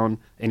down,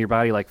 and your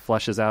body like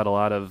flushes out a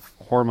lot of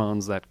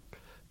hormones that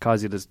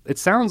cause you to. It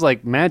sounds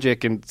like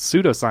magic and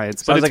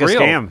pseudoscience, but it's like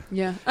real. A scam.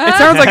 Yeah, it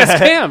sounds like a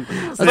scam.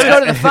 Let's go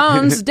to the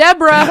phones,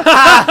 Deborah. What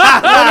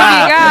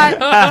have you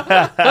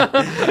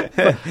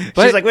got?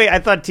 She's like, wait, I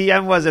thought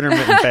TM was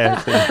intermittent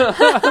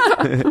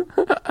fasting.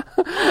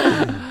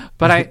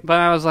 But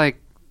I was like,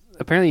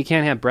 apparently you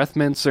can't have breath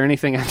mints or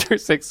anything after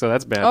 6, so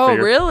that's bad. Oh,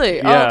 for really?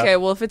 Yeah. Oh, okay.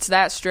 Well, if it's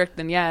that strict,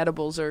 then yeah,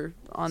 edibles are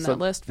on that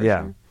list for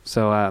sure.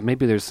 So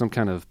maybe there's some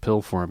kind of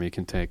pill form you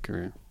can take,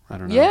 or I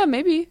don't know. Yeah,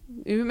 maybe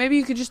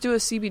you could just do a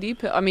CBD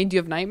pill. I mean, do you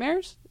have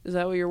nightmares? Is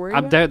that what you're worried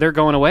about? They're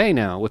going away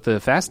now with the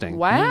fasting.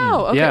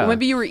 Wow. Okay. Yeah.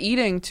 Maybe you were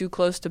eating too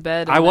close to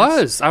bed. I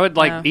was. I would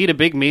eat a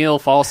big meal,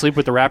 fall asleep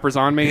with the wrappers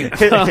on me.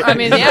 I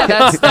mean, yeah,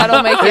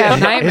 that'll make you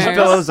have nightmares. His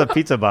pillow's a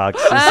pizza box.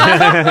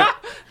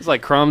 There's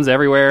like crumbs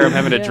everywhere. I'm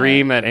having a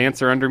dream that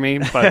ants are under me.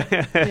 But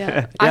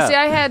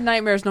I had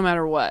nightmares no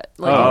matter what.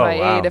 Like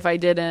if I ate, if I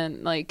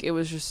didn't, like it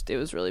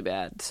was really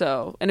bad.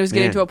 So, and it was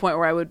getting to a point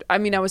where I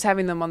was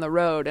having them on the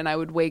road, and I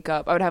would wake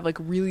up. I would have like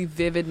really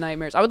vivid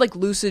nightmares. I would like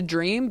lucid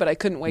dream, but I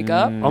couldn't wake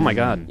up. Oh my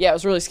God. Yeah, it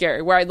was really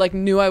scary. Where I like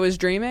knew I was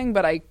dreaming,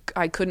 but I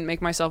couldn't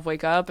make myself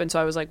wake up, and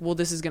so I was like, well,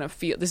 this is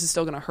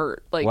still gonna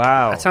hurt. Like,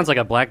 wow, that sounds like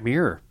a Black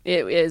Mirror.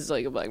 It is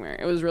like a Black Mirror.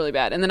 It was really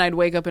bad. And then I'd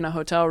wake up in a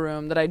hotel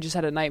room that I just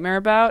had a nightmare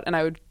about, and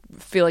I would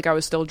feel like I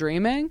was still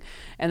dreaming,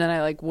 and then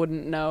I like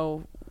wouldn't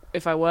know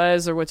if I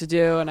was or what to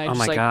do, and I just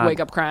like wake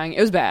up crying.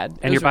 It was bad.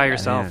 And you're by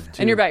yourself.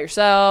 And you're by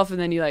yourself, and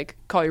then you like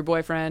call your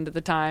boyfriend at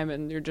the time,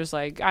 and you're just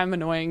like, I'm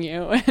annoying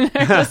you. And,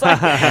 just,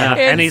 like,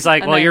 and he's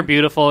like, well, you're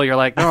beautiful. You're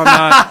like, no, I'm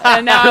not.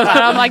 And now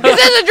I'm like, this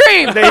is a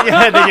dream. Then you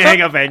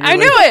hang up and I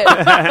knew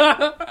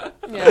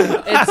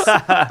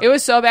it. It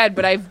was so bad,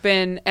 but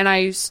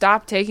I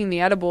stopped taking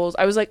the edibles.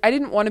 I was like, I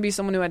didn't want to be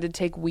someone who had to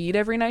take weed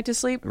every night to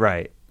sleep.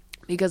 Right.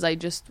 Because I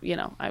just,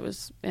 I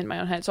was in my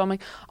own head. So I'm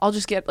like, I'll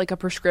just get like a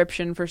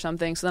prescription for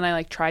something. So then I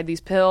like tried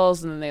these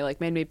pills, and then they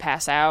like made me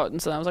pass out. And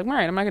so I was like, all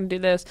right, I'm not going to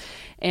do this.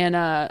 And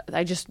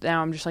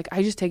now I'm just like,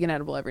 I just take an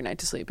edible every night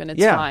to sleep, and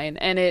it's fine.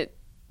 And it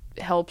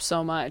helps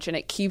so much, and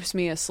it keeps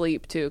me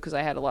asleep too, because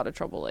I had a lot of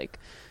trouble. Like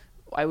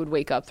I would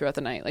wake up throughout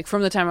the night. Like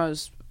from the time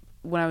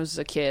when I was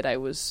a kid, I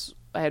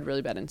had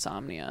really bad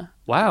insomnia.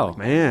 Wow,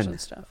 man.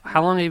 And stuff.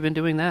 How long have you been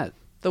doing that?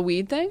 The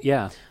weed thing?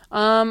 Yeah.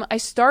 I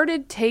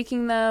started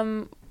taking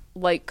them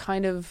like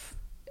kind of,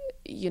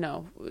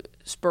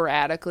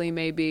 sporadically,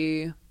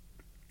 maybe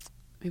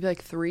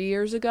like 3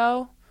 years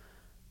ago.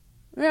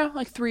 Yeah,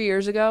 like 3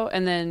 years ago.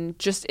 And then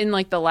just in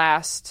like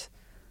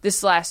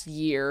this last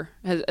year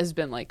has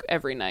been like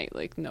every night,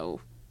 like no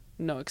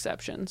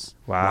exceptions.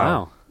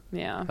 Wow.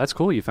 Yeah. That's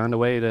cool. You found a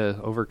way to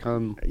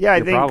overcome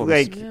I think problems.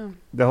 like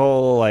the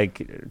whole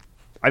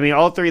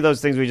all three of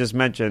those things we just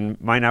mentioned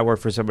might not work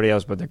for somebody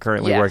else, but they're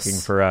currently working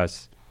for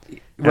us.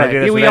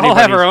 Right. We all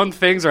have our own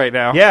things right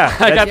now. Yeah.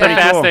 I got the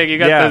fasting. You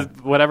got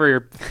the whatever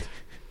your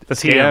the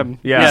TM.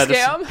 Yeah. The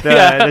scam?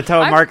 The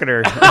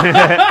telemarketer.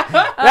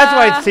 That's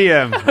why it's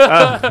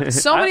TM.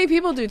 So many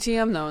people do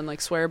TM though and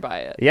like swear by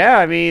it. Yeah,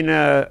 I mean,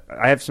 I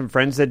have some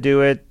friends that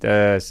do it.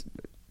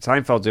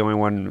 Seinfeld's the only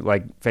one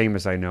like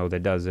famous I know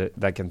that does it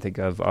that I can think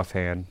of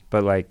offhand.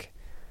 But like,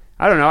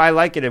 I don't know. I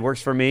like it. It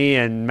works for me,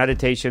 and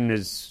meditation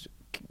is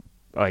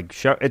like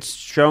it's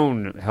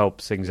shown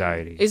helps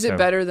anxiety. Is it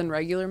better than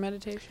regular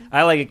meditation?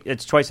 I like it.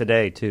 It's twice a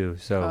day too.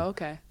 So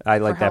okay. I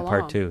like that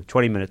part too.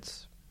 20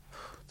 minutes.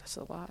 That's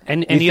a lot.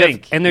 And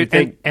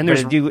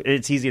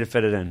it's easy to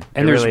fit it in.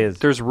 And it really is.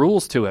 There's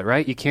rules to it,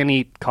 right? You can't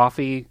eat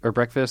coffee or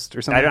breakfast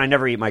or something. I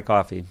never eat my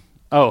coffee.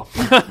 Oh,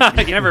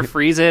 you never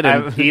freeze it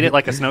and eat it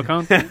like a snow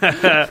cone?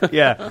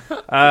 Yeah.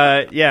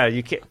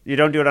 You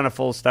don't do it on a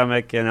full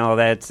stomach and all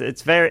that.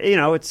 It's very,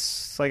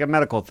 it's like a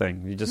medical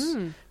thing. You just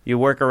you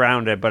work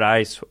around it, but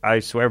I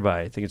swear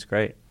by it. I think it's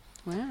great.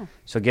 Wow.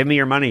 So give me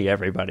your money,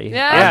 everybody.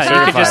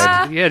 Yeah,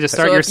 you could just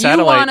start your satellite. So if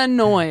you want a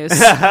noise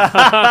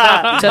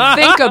to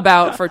think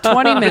about for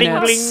 20 minutes.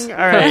 Bling, bling.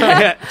 All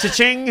right.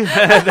 Cha-ching.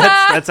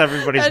 That's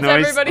everybody's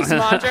noise. That's everybody's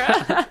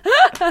mantra.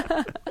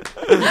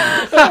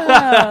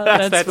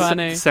 That's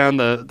funny. Sound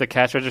the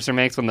cash register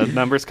makes when the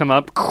numbers come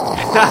up.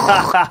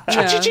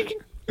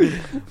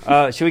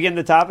 Should we get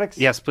into topics?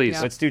 Yes,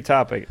 please. Let's do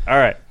topic. All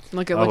right.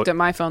 Looked at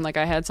my phone like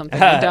I had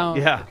something. I don't.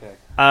 Yeah. Okay.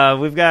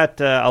 We've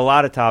got a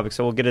lot of topics,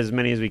 so we'll get as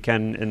many as we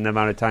can in the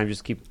amount of time.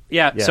 Just keep.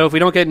 Yeah. So if we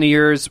don't get into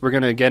yours, we're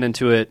going to get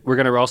into it. We're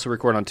going to also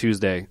record on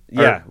Tuesday.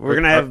 Yeah, we're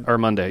going to have or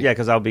Monday. Yeah,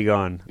 because I'll be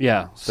gone.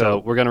 Yeah. So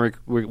we're going to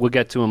we'll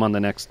get to them on the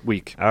next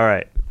week. All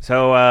right.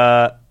 So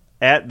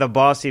at the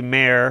Bossy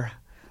Mayor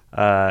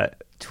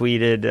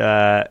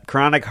tweeted,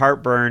 "Chronic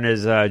heartburn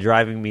is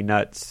driving me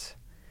nuts."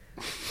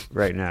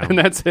 Right now, and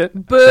that's it.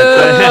 Boo!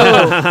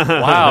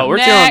 Wow, we're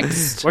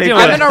Next. dealing.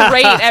 I'm gonna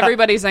rate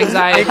everybody's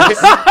anxieties.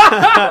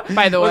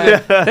 By the way,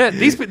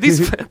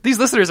 these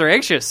listeners are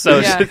anxious, so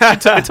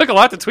it took a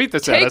lot to tweet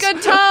this. Take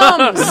at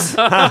us. A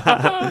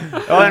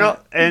Tums.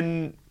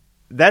 And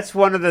that's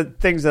one of the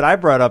things that I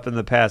brought up in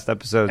the past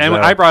episodes, and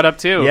I brought up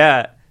too.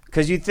 Yeah,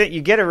 because you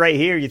get it right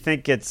here. You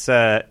think it's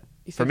for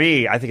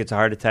me. I think it's a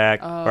heart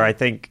attack, or I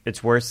think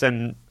it's worse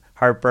than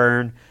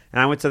heartburn.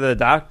 And I went to the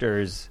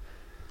doctors.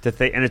 To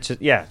think, and it's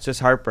just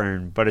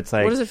heartburn, but it's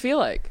like, what does it feel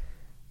like?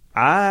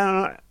 I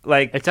don't know,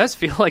 like it does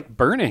feel like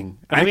burning.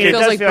 I mean, it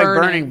does feel like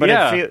burning, but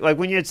it feels like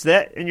when it's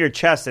that in your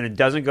chest and it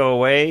doesn't go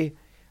away.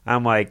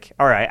 I'm like,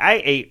 all right, I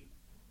ate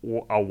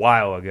a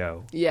while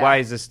ago. Yeah. Why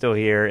is this still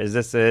here? Is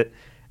this it?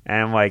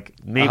 And I'm like,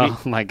 maybe.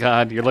 Oh my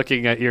God, you're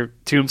looking at your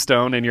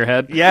tombstone in your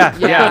head.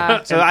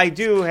 Yeah. So I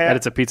do have. And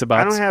it's a pizza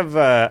box. I don't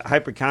have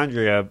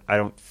hypochondria. I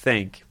don't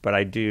think, but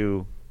I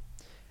do,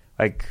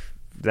 like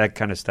that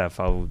kind of stuff.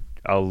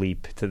 I'll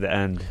leap to the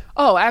end.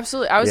 Oh,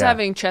 absolutely. I was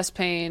having chest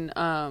pain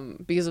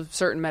because of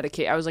certain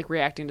medication. I was like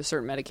reacting to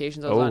certain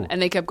medications I was on, and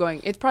they kept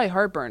going, it's probably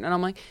heartburn. And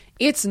I'm like,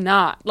 it's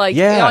not. Like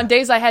on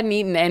days I hadn't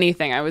eaten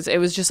anything, it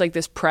was just like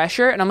this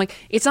pressure, and I'm like,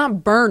 it's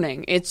not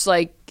burning. It's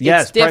like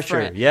it's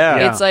different. Pressure.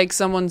 Yeah. It's like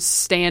someone's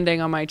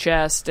standing on my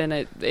chest, and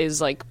it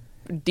is like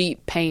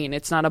deep pain.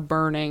 It's not a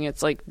burning.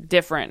 It's like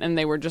different. And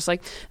they were just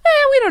like,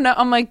 we don't know.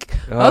 I'm like,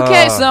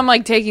 okay. So I'm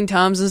like taking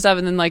Tums and stuff,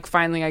 and then like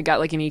finally I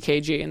got like an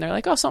EKG, and they're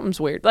like, oh, something's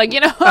weird. Like,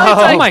 you know.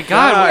 Oh my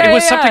God. It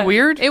was something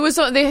weird? It was.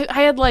 I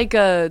had like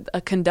a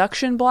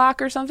conduction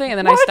block or something, and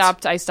then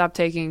I stopped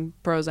taking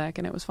Prozac,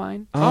 and it was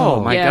fine.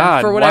 Oh my God.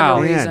 For whatever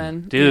wow.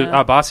 reason. Dude,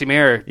 Bossy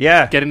Mayor.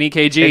 Yeah. Get an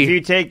EKG. If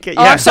you take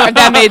I'm sorry.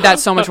 That made that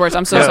so much worse.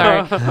 I'm so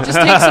sorry. Just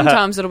take some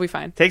Tums. It'll be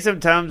fine. Take some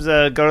Tums,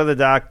 go to the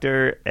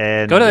doctor,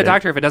 and go to the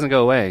doctor if it doesn't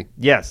go away.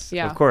 Yes,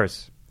 of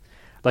course.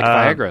 Like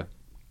Viagra.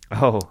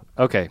 Oh,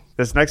 okay.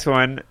 This next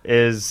one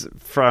is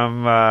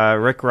from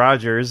Rick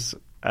Rogers.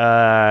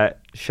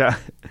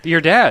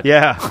 Your dad?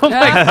 Yeah. Oh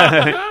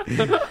my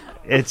God.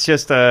 It's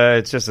just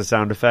a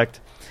sound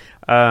effect.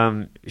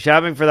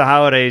 Shopping for the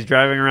holidays,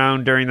 driving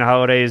around during the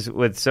holidays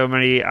with so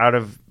many out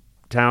of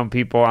town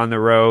people on the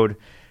road,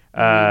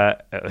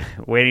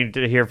 waiting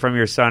to hear from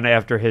your son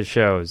after his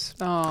shows.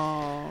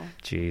 Oh.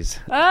 Jeez.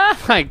 Oh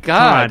my God.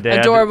 Come on, Dad.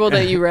 Adorable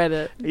that you read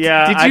it.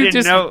 Yeah, I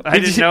didn't know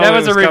that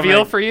was a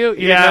reveal for you?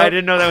 I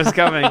didn't know that was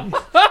coming.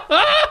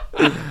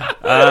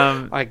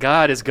 My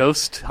God, his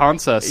ghost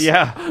haunts us.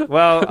 Yeah.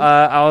 Well,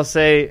 I'll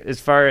say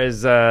as far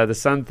as the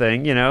son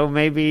thing,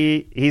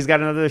 maybe he's got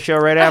another show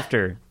right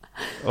after.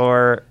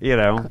 Or,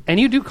 And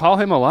you do call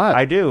him a lot.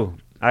 I do.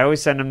 I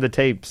always send him the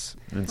tapes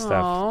and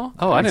stuff. Aww.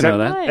 Oh, I didn't know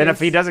that. Nice. And if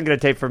he doesn't get a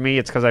tape from me,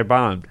 it's because I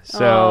bombed.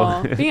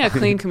 So being a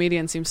clean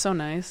comedian seems so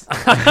nice.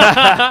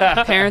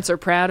 Parents are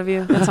proud of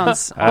you. That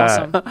sounds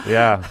awesome.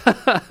 Yeah.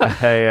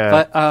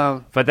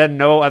 But then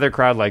no other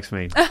crowd likes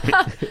me.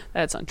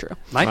 That's untrue.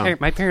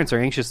 My parents are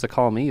anxious to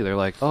call me. They're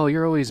like, "Oh,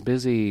 you're always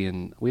busy,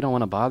 and we don't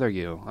want to bother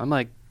you." I'm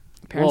like,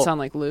 parents sound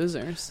like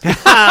losers.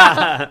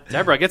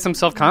 Deborah, get some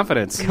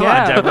self-confidence. Come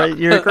on, Deborah.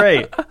 You're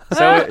great.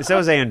 So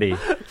is Andy.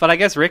 But I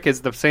guess Rick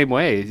is the same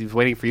way. He's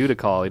waiting for you to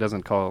call. He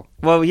doesn't call.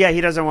 Well, yeah, he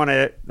doesn't want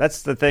to.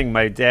 That's the thing.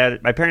 My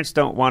parents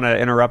don't want to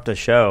interrupt a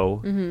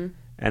show. Mm-hmm.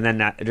 And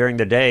then during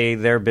the day,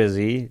 they're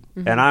busy,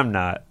 and I'm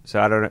not. So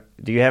I don't know.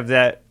 Do you have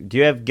that? Do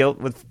you have guilt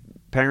with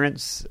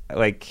parents?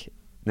 Like,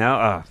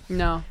 no?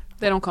 No.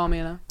 They don't call me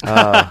enough.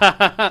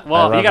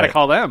 Well, you got to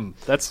call them.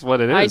 That's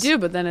what it is. I do,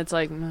 but then it's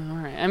like, all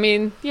right. I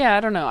mean, yeah, I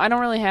don't know. I don't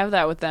really have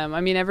that with them.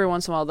 I mean, every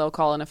once in a while they'll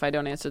call, and if I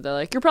don't answer, they're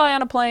like, "You're probably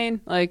on a plane."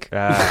 Like,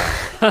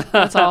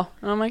 that's all.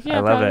 And I'm like, yeah,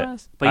 I love it.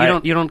 Was.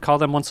 But you don't call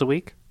them once a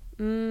week?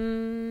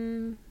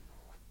 No.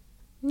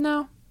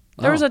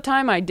 There was a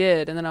time I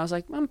did, and then I was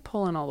like, I'm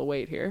pulling all the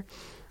weight here.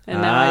 And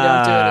now I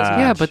don't do it as much.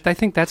 Yeah, but I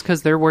think that's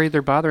because they're worried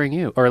they're bothering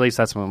you. Or at least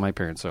that's what my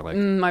parents are like.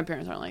 My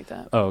parents aren't like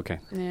that. Oh, okay.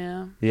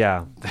 Yeah.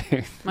 Yeah.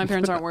 My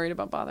parents aren't worried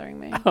about bothering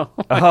me. Oh,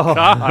 my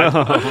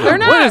God. They're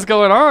not. What is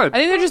going on? I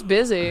think they're just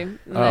busy.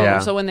 Yeah.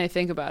 So when they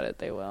think about it,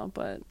 they will.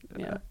 But,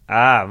 yeah.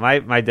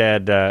 My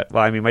dad,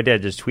 my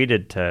dad just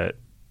tweeted to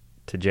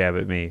jab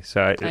at me.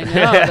 So I know,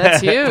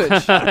 that's huge.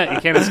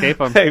 You can't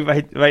escape him.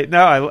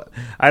 No,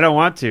 I don't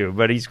want to,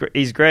 but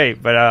he's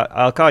great. But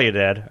I'll call you,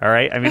 Dad. All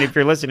right. I mean, if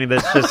you're listening to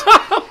this, just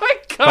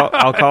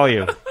I'll call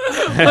you.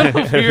 What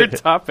a weird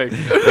topic.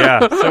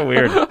 Yeah, so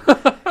weird.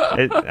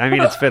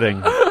 It's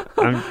fitting.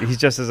 He's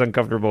just as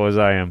uncomfortable as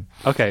I am.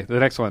 Okay, the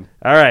next one.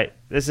 All right.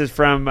 This is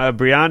from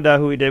Brianda,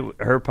 who we did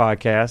her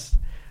podcast.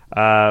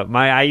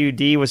 My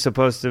IUD was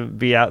supposed to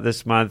be out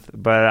this month,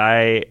 but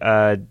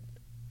I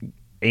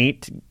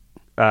ain't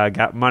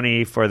got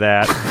money for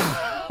that.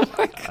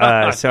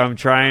 So I'm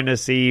trying to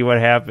see what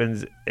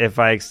happens if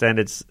I extend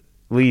its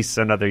lease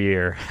another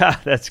year.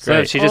 That's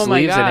great. So she just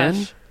leaves it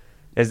in?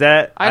 Is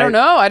that? I don't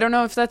know. I don't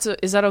know if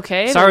is that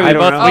okay? Sorry, I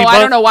don't know. I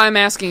don't know why I'm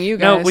asking you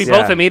guys. No, we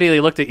both immediately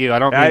looked at you. I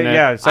don't mean that.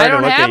 Yeah, sorry I don't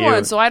to look have at you.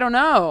 one, so I don't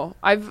know.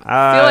 I feel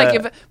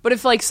like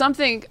if like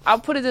something, I'll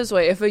put it this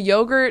way: if a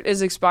yogurt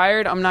is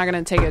expired, I'm not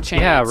going to take a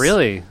chance. Yeah,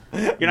 really.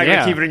 You're not going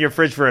to keep it in your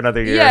fridge for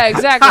another year. Yeah,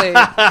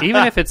 exactly.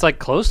 Even if it's like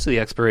close to the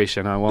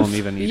expiration, I won't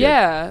even eat it.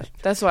 Yeah,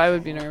 that's why I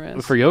would be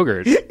nervous. For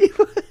yogurt.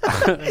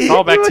 It's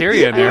all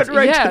bacteria in there.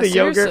 Yeah, to the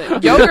seriously.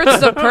 yogurt. Yogurt's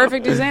the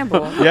perfect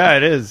example. Yeah,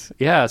 it is.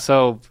 Yeah,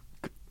 so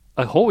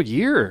a whole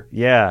year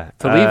Yeah.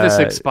 to leave this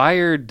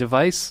expired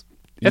device,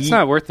 it's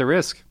not worth the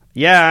risk.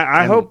 Yeah,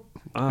 I hope.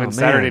 When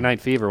Saturday Night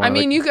Fever. I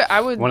mean,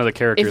 I would. One of the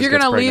characters. If you're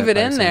gonna leave it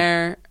in there,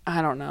 there,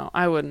 I don't know.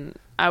 I wouldn't.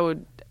 I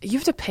would. You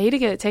have to pay to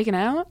get it taken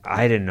out.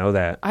 I didn't know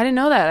that. I didn't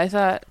know that. I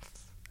thought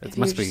it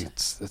must be.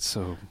 It's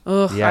so.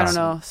 Ugh, Yeah. I don't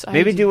know. So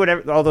Maybe do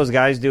whatever all those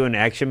guys do in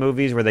action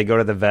movies where they go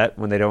to the vet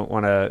when they don't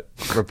want to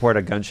report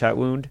a gunshot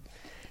wound.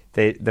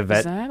 The vet.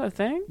 Is that a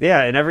thing?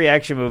 Yeah, in every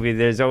action movie,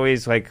 there's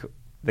always like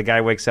the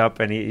guy wakes up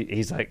and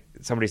he's like,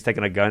 somebody's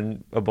taking a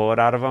bullet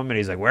out of him, and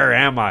he's like, "Where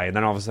am I?" And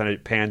then all of a sudden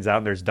it pans out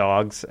and there's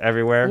dogs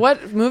everywhere.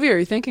 What movie are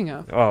you thinking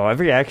of? Oh,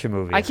 every action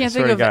movie. I can't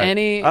swear think to of God.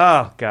 any.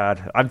 Oh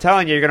God, I'm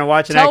telling you, you're gonna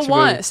watch an Tell action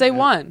one. movie. Say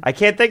one. I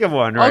can't think of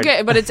one. Right?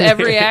 Okay, but it's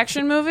every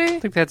action movie. I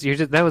think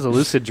that was a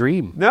lucid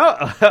dream. No.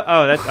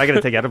 I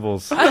gotta take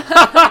edibles.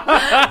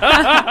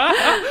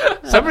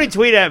 Somebody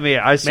tweet at me.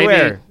 I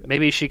swear.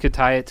 Maybe she could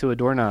tie it to a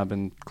doorknob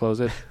and close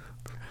it.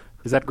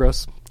 Is that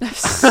gross?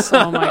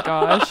 Oh my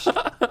gosh.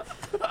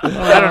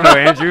 I don't know,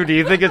 Andrew. Do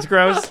you think it's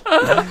gross?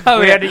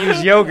 We had to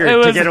use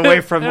yogurt to get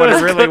away from what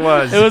it really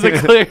was. It was a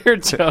clear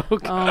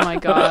joke. Oh my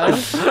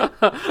gosh.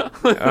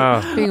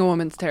 Being a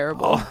woman's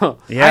terrible.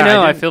 Yeah, I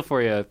know. I feel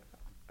for you.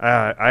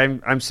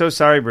 I'm so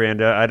sorry,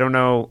 Branda. I don't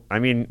know. I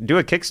mean, do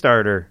a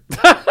Kickstarter.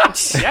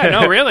 Yeah,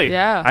 no, really.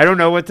 Yeah. I don't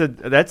know what to.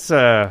 That's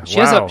She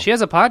has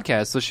a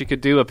podcast, so she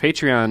could do a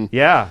Patreon.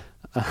 Yeah.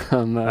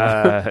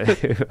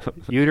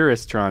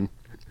 Uterustron.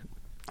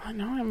 I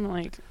know. I'm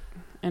like.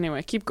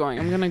 Anyway, keep going.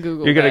 I'm gonna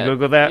Google. You're gonna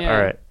Google that? Yeah.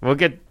 All right. We'll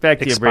get back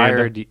to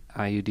Expired you,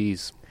 Branda.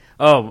 IUDs.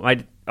 Oh,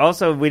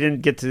 also we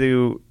didn't get to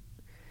do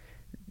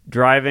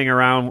driving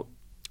around.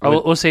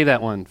 Oh, we'll save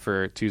that one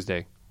for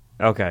Tuesday.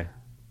 Okay.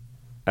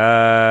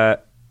 When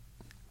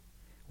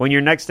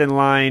you're next in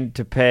line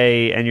to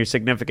pay and your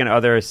significant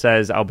other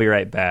says, "I'll be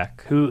right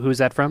back." Who's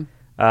that from?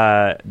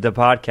 The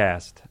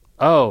podcast.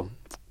 Oh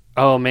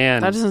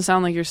man. That doesn't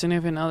sound like your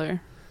significant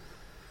other.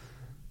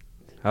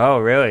 Oh,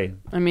 really?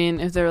 I mean,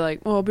 if they're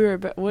like, "Oh, I'll be right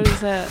back," what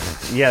is that?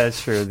 Yeah, that's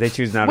true. They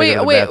choose not to go to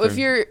the wait.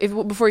 bathroom.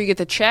 If before you get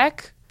the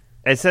check.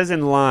 It says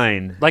in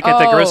line. Like at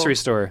the grocery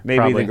store. Maybe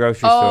probably. the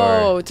grocery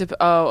store.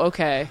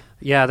 Okay.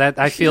 Yeah, that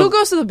I feel. Who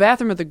goes to the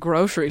bathroom at the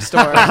grocery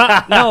store?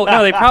 No,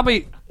 they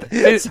probably.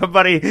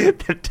 Somebody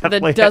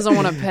that doesn't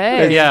want to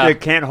pay. Yeah. They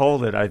can't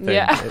hold it, I think.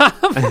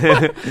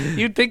 Yeah.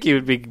 You'd think you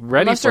would be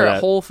ready Unless for they're that. at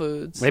Whole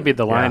Foods. Maybe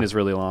the line Yeah. is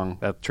really long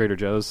at Trader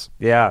Joe's.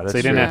 Yeah, that's So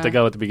you didn't true. have to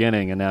go at the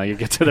beginning, and now you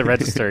get to the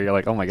register. You're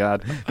like, oh my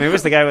god. Maybe it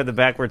was the guy with the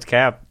backwards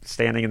cap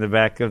standing in the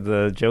back of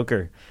the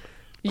Joker.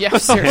 Yeah,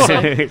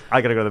 seriously.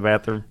 I gotta go to the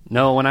bathroom.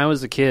 No, when I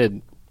was a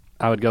kid,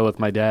 I would go with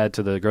my dad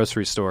to the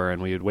grocery store,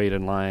 and we would wait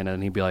in line,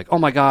 and he'd be like, "Oh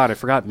my god, I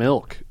forgot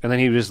milk," and then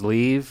he would just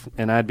leave,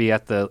 and I'd be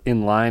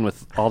in line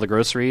with all the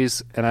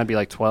groceries, and I'd be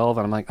like 12,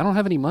 and I'm like, "I don't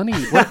have any money.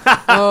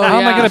 How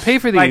am I going to pay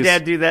for these?" My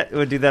dad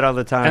would do that all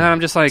the time. And I'm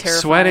just like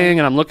Terrifying. sweating,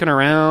 and I'm looking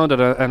around,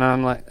 and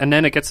I'm like, and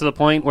then it gets to the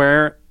point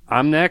where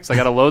I'm next. I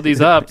got to load these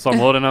up, so I'm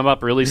loading them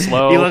up really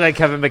slow. You look like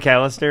Kevin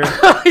McAllister.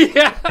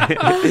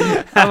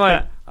 Yeah. I'm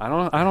like, I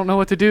don't know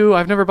what to do.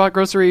 I've never bought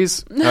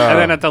groceries. And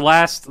then at the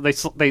last,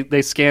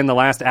 they scan the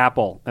last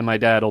apple, and my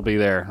dad will be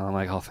there. And I'm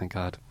like, oh, thank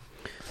God.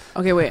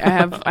 Okay, wait. I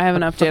have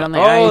an update on the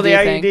Oh, IUD the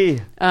thing.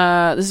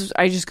 IUD.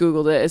 I just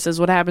Googled it. It says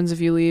what happens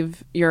if you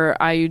leave your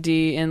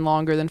IUD in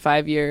longer than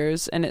 5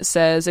 years, and it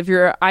says if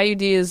your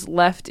IUD is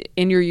left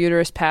in your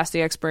uterus past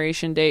the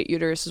expiration date,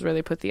 uterus is where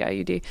they put the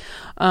IUD.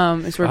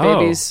 It's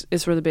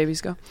where the babies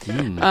go.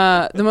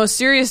 The most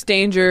serious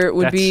danger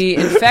would be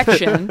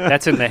infection.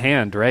 That's in the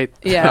hand, right?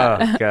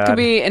 Yeah, Oh, God. could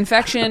be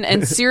infection,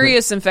 and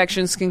serious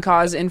infections can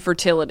cause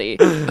infertility.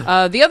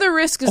 The other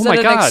risk is Oh that my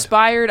an God.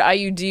 expired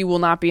IUD will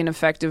not be an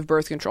effective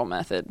birth control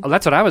method. Oh,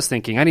 that's what I was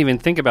thinking. I didn't even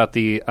think about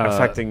the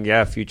Affecting,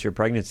 future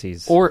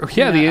pregnancies. I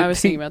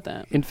was thinking about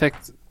that.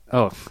 infect.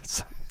 Oh,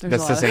 There's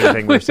That's a the lot. same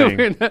thing we're saying.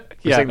 We're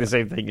yeah. saying the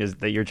same thing is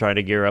that you're trying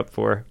to gear up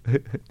for.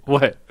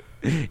 What?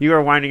 You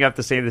are winding up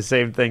to say the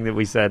same thing that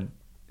we said,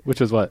 Which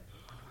is what?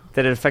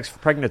 that it affects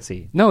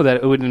pregnancy. No, that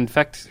it would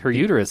infect her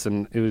uterus,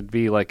 and it would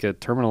be like a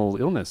terminal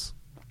illness.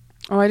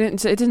 Oh, it didn't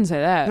say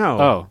that. No.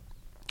 Oh,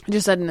 It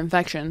just said an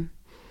infection.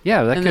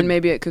 yeah. That And could then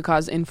maybe it could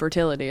cause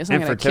infertility. It's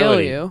not going to kill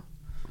Infertility. you.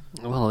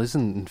 Well,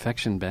 isn't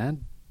infection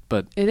bad?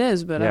 But it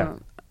is, but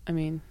I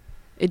mean,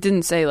 it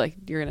didn't say like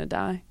you're gonna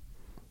die.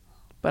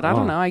 But I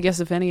don't know. I guess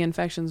if any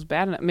infection's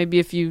bad enough, maybe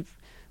if you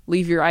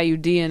leave your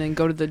IUD in and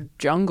go to the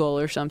jungle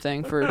or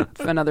something for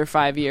another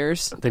 5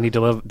 years, they need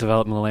to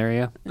develop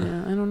malaria.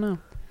 Yeah, I don't know.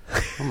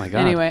 Oh my god.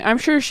 Anyway, I'm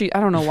sure I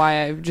don't know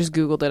why I just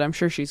Googled it. I'm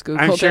sure she's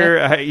Googled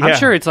it. I'm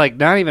sure it's like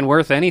not even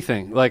worth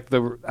anything. Like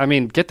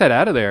get that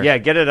out of there. Yeah,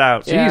 get it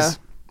out. Jeez.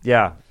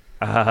 Yeah.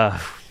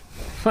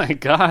 My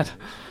god.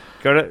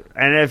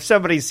 And if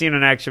somebody's seen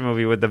an action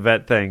movie with the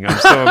vet thing, I'm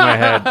still in my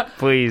head.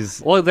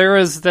 Please. Well, there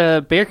was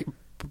the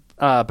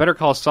Better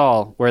Call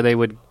Saul where they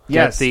would they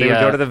would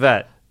go to the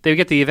vet. They would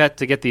get the vet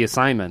to get the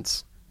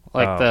assignments.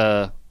 Like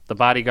the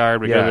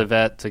bodyguard would go to the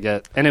vet to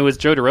get, and it was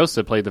Joe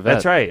DeRosa played the vet.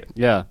 That's right.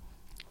 Yeah.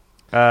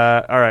 All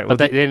right. But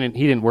he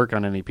didn't work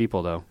on any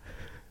people though.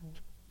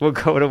 We'll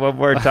go to one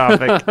more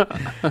topic.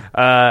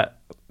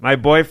 My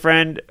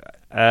boyfriend,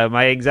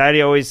 my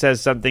anxiety always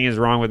says something is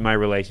wrong with my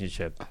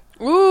relationship.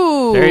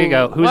 Ooh. There you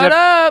go. Who's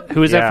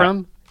that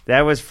from?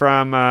 That was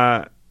from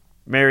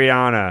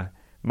Mariana,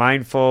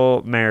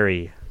 Mindful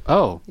Mary.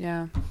 Oh.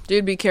 Yeah.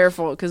 Dude, be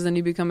careful, because then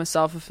you become a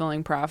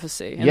self-fulfilling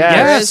prophecy. And yes.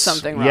 there is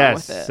something wrong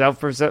with it.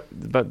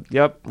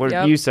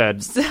 But you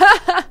said.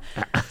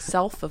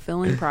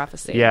 Self-fulfilling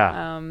prophecy.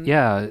 Yeah.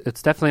 Yeah,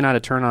 it's definitely not a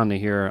turn on to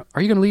hear,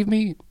 are you going to leave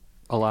me?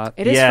 A lot.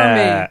 It is for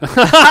me.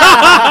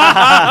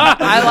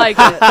 I like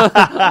it.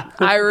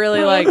 I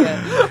really like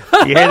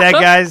it. You hear that,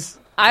 guys?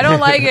 I don't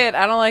like it.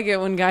 I don't like it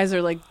when guys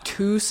are like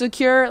too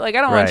secure. Like,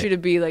 I don't want you to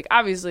be like,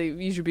 obviously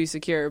you should be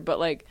secure, but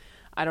like,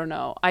 I don't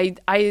know. I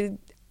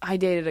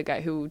dated a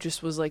guy who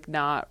just was like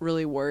not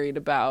really worried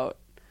about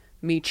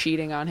me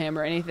cheating on him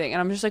or anything. And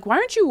I'm just like, why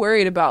aren't you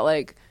worried about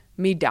like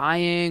me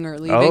dying or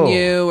leaving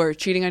you or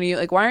cheating on you?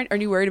 Like, why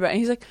aren't you worried about it? And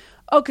he's like,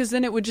 oh, because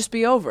then it would just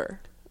be over.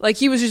 Like,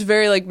 he was just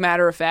very, like,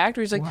 matter of fact.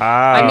 Where he's like,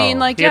 wow. I mean,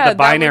 like, he had the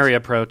binary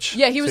approach.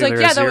 Yeah, he was like,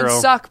 yeah, that would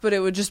suck, but it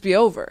would just be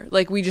over.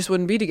 Like, we just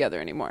wouldn't be together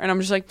anymore. And I'm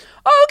just like,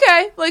 oh,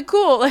 okay, like,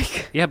 cool.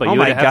 Like, yeah, but you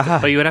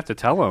would have to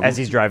tell him as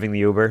he's driving the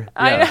Uber.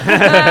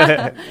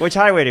 Yeah. Which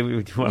highway do we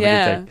want me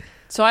to take?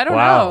 So I don't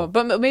know,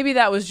 but maybe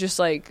that was just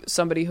like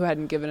somebody who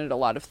hadn't given it a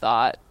lot of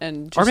thought,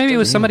 and just or maybe it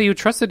was somebody who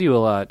trusted you a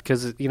lot,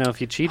 because if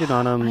you cheated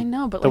on them, I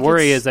know, but the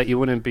worry is that you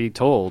wouldn't be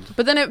told.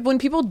 But then when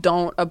people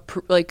don't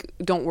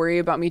don't worry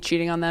about me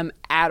cheating on them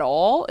at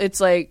all,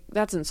 it's like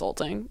that's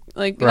insulting.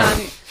 Like,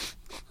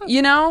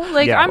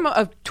 I'm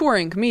a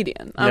touring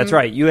comedian. That's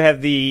right.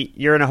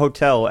 You're in a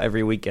hotel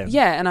every weekend.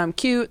 Yeah, and I'm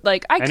cute.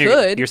 Like, I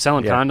could. You're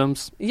selling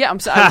condoms. Yeah, I'm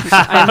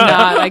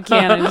not. I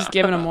can't. I'm just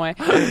giving them away.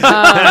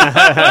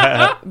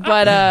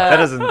 But that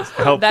doesn't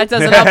help. That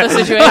doesn't help the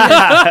situation.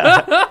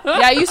 Yeah,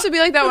 I used to be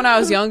like that when I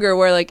was younger,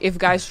 where like if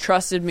guys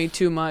trusted me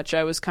too much,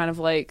 I was kind of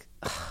like,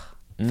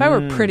 if I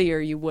were prettier,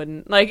 you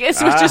wouldn't. Like, it was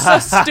just so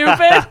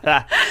stupid. It's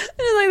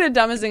like the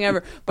dumbest thing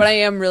ever. But I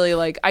am really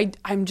like,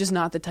 I'm just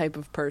not the type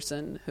of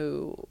person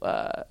who,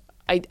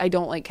 I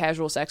don't like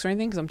casual sex or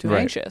anything because I'm too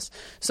anxious.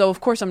 So,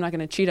 of course, I'm not going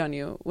to cheat on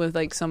you with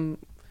like some,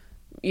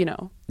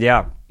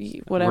 yeah,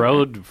 whatever.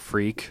 Road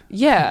freak.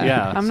 Yeah.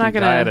 Yeah. I'm not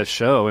going to. I had a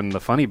show in the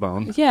Funny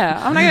Bone. Yeah.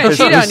 I'm not going to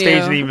cheat on you. His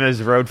stage name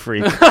is Road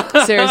Freak.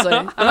 Seriously.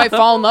 I might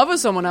fall in love with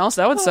someone else.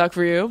 That would suck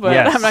for you, but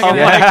yes. I'm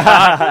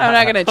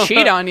not going to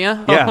cheat on you.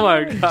 Yeah. Oh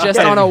my God. Just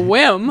on a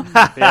whim.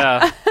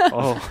 Yeah.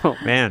 Oh,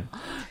 man.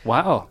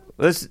 Wow.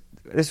 This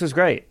was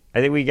great.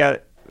 I think we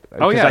got.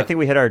 I think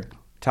we hit our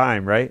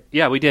time, right?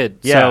 Yeah, we did.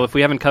 Yeah. So if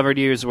we haven't covered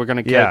yours, we're going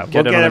to get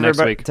we'll it get on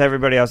next week. to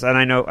everybody else. And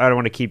I know I don't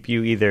want to keep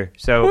you either.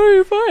 So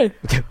you're fine.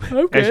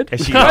 I'm good.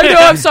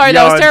 I'm sorry.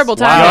 That was terrible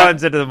timing.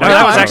 Into the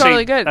that was actually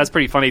totally good. That's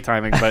pretty funny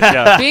timing, but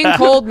yeah. Being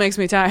cold makes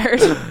me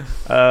tired.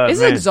 It's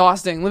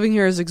exhausting. Living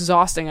here is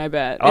exhausting, I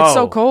bet. It's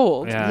so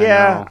cold.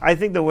 Yeah, I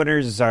think the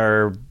winters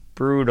are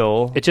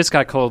brutal. It just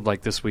got cold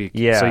like this week.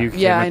 Yeah. So you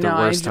came at the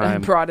worst I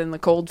time. brought in the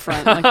cold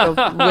front, like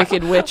the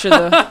wicked witch of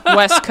the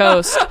West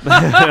Coast.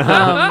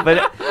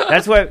 But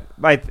that's what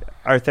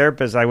our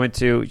therapist I went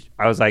to,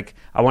 I was like,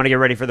 I want to get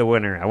ready for the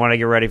winter. I want to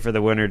get ready for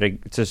the winter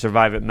to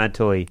survive it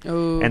mentally.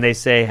 Ooh. And they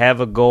say, have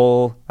a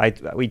goal.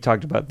 We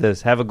talked about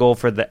this. Have a goal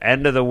for the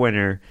end of the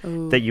winter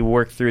that you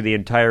work through the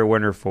entire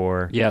winter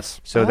for.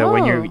 Yes. So that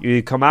when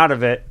you come out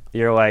of it,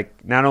 you're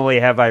like, not only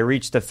have I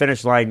reached the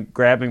finish line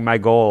grabbing my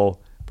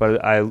goal,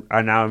 but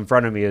I now in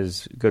front of me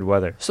is good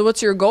weather. So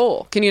what's your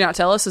goal? Can you not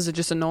tell us? Is it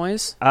just a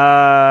noise? He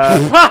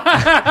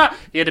had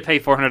to pay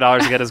 $400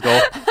 to get his goal.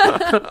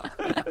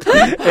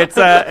 It's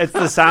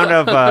the sound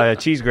of a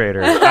cheese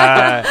grater. Was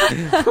that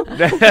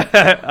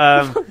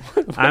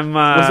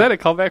a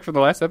callback from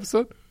the last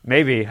episode?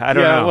 Maybe. I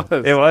don't know.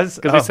 It was?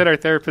 Because we said our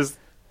therapist's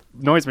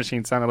noise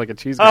machine sounded like a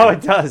cheese grater. Oh,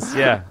 it does,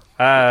 yeah.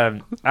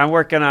 I'm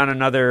working on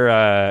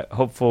another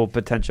hopeful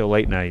potential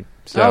late night.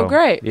 So,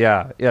 great.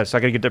 Yeah, so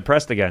I can get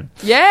depressed again.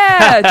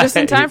 Yeah, just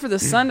in time for the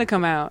sun to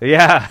come out.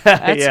 Yeah.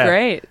 That's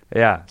great.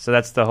 Yeah, so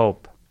that's the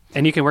hope.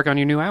 And you can work on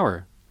your new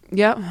hour.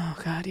 Yep. Oh,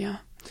 God, yeah.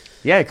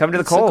 Yeah, come to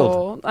the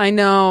cold. I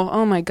know.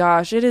 Oh my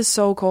gosh, it is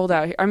so cold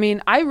out here. I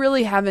mean, I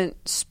really haven't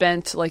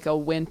spent like a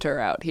winter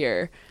out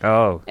here.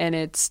 Oh, and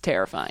it's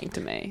terrifying to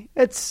me.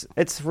 It's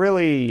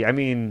really. I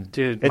mean,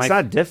 dude, it's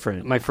not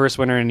different. My first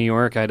winter in New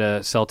York, I had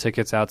to sell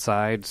tickets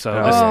outside.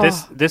 So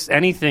this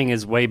anything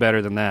is way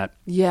better than that.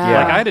 Yeah.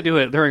 Like I had to do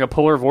it during a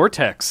polar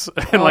vortex,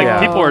 and like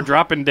people are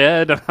dropping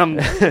dead.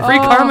 Free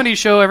comedy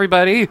show,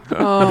 everybody.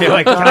 You're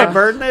like, can I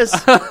burn this?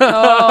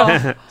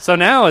 So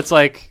now it's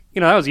like.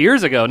 That was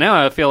years ago.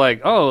 Now I feel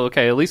like, oh,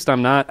 okay, at least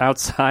I'm not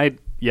outside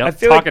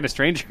talking to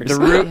strangers.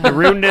 The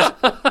rudeness,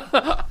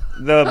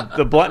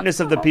 the bluntness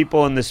of the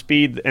people and the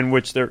speed in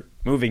which they're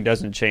moving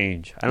doesn't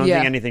change. I don't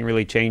think anything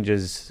really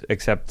changes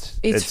except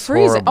it's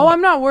freezing. Horrible. Oh,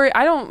 I'm not worried.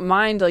 I don't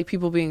mind like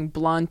people being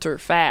blunt or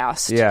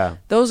fast. Yeah.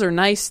 Those are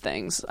nice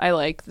things. I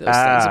like those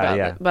things about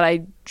it. But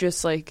I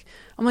just like...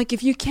 I'm like,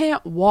 if you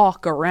can't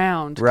walk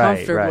around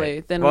comfortably,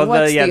 then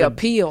what's the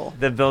appeal?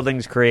 The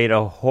buildings create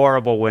a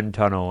horrible wind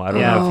tunnel. I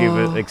don't know if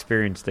you've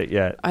experienced it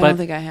yet. I don't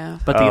think I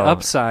have. But the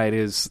upside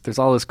is there's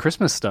all this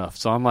Christmas stuff.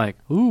 So I'm like,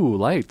 ooh,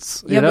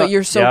 lights. Yeah, but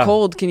you're so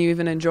cold. Can you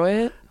even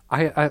enjoy it?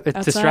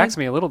 It distracts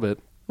me a little bit.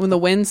 When the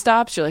wind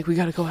stops, you're like, we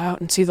got to go out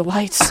and see the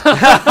lights.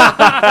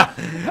 I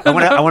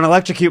want to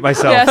electrocute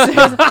myself.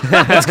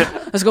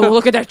 Let's go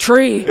look at that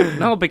tree.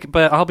 No,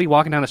 but I'll be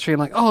walking down the street and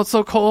like, oh, it's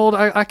so cold.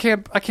 I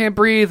can't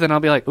breathe. And I'll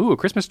be like, ooh, a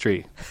Christmas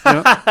tree.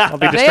 I'll be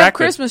distracted. They have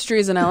Christmas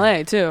trees in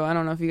LA too. I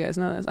don't know if you guys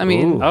know this. I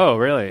mean, oh,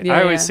 really?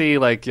 I always see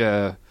like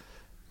on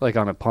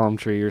a palm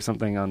tree or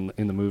something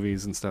in the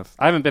movies and stuff.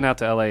 I haven't been out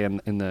to LA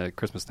in the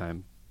Christmas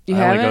time. You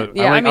haven't?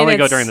 I only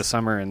go during the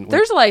summer. And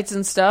there's lights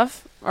and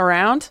stuff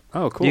around.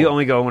 Oh, cool. You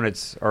only go when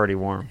it's already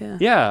warm.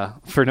 Yeah,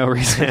 for no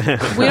reason.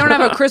 We don't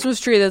have a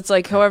Christmas tree that's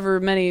like however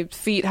many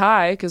feet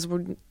high because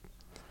we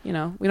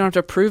don't have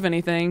to prove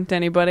anything to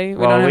anybody.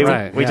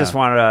 We just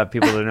want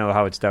people to know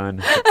how it's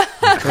done.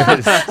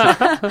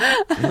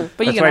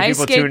 But you can ice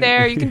skate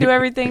there. You can do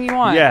everything you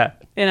want. Yeah.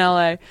 In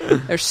LA,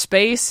 there's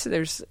space.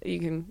 You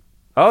can.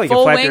 Oh, you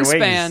full can flap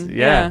wingspan.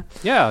 Your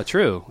wings. Yeah,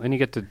 true. And you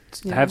get to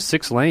have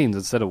 6 lanes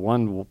instead of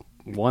one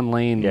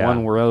lane,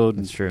 one road.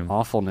 That's true.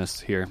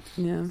 Awfulness here.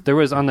 Yeah. There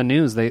was on the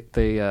news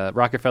the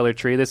Rockefeller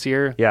tree this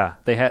year. Yeah.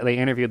 They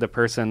interviewed the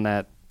person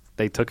that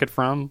they took it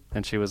from,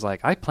 and she was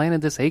like, I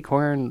planted this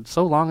acorn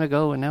so long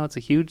ago, and now it's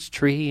a huge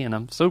tree, and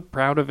I'm so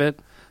proud of it.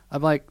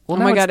 I'm like, well,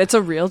 oh my God, it's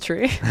a real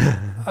tree.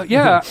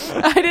 Yeah.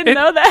 I didn't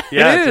know that.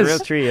 Yeah, it's a real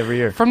tree every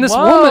year. From this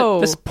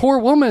woman, this poor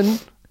woman.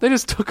 They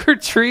just took her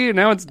tree and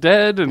now it's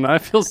dead, and I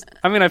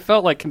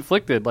felt like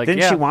conflicted. Like,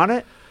 didn't she want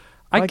it?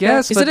 I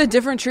guess. Is it a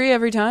different tree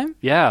every time?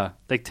 Yeah,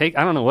 I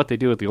don't know what they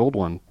do with the old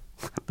one.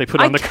 They put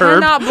it on the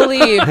curb. I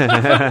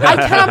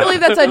cannot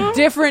believe that's a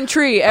different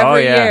tree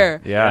every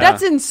year. Yeah,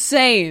 that's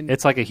insane.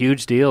 It's like a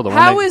huge deal.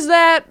 How is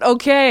that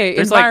okay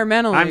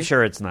environmentally? I'm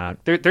sure it's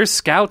not. There's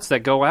scouts that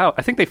go out.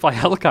 I think they fly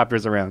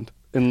helicopters around.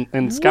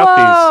 And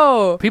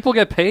scout these. People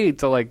get paid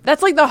to like.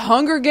 That's like the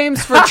Hunger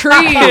Games for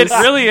trees. It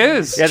really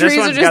is. Yeah, trees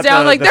are just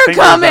down like they're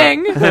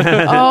coming.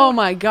 Oh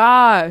my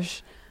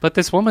gosh. But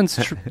this woman's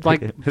this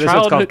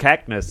one's called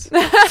cactus.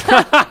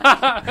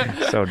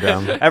 So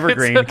dumb.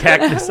 Evergreen.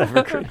 Cactus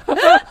evergreen.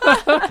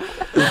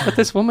 But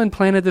this woman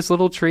planted this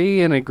little tree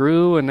and it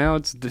grew and now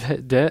it's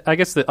dead. I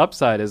guess the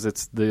upside is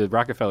it's the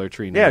Rockefeller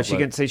tree now. Yeah, she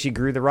can say she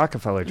grew the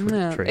Rockefeller tree.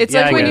 It's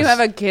like when you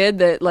have a kid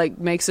that like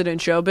makes it in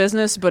show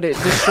business but it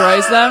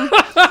destroys them.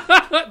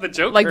 The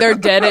Joker. Like they're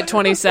dead at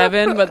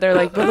 27 but they're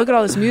like, but look at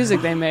all this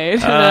music they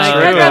made.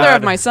 I'd rather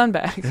have my son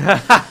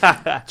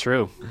back.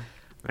 True.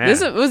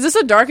 Was this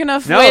a dark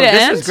enough way to end?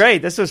 No, this was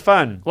great. This was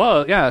fun.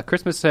 Well, yeah,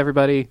 Christmas to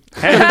everybody.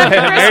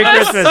 Merry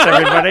Christmas,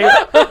 everybody.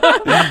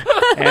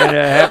 And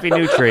a happy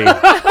new tree. All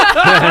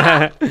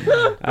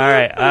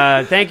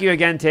right. Thank you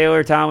again,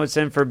 Taylor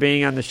Tomlinson, for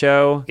being on the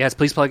show. Yes,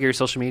 please plug your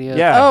social media.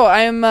 Yeah. Oh,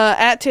 I'm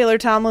at Taylor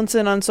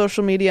Tomlinson on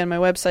social media, and my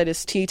website is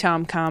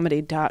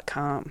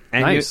ttomcomedy.com.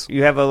 And nice.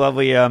 You have a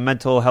lovely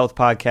mental health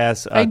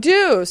podcast. I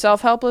do.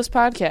 Self-Helpless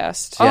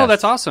podcast. Oh,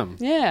 that's awesome.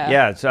 Yeah.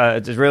 Yeah,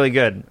 it's really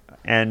good.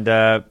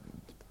 And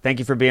thank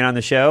you for being on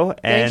the show.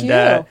 Thank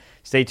and you.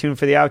 Stay tuned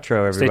for the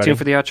outro, everybody. Stay tuned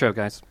for the outro,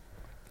 guys.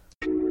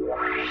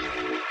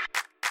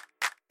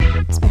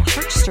 My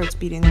heart starts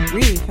beating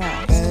really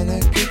fast. And I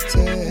keep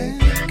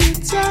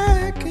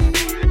talking.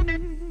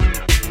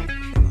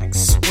 I'm like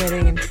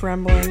sweating and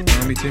trembling.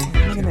 Me too.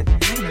 Am I gonna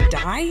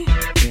die?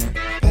 Yeah.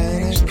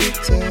 And I keep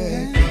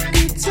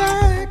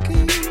talking.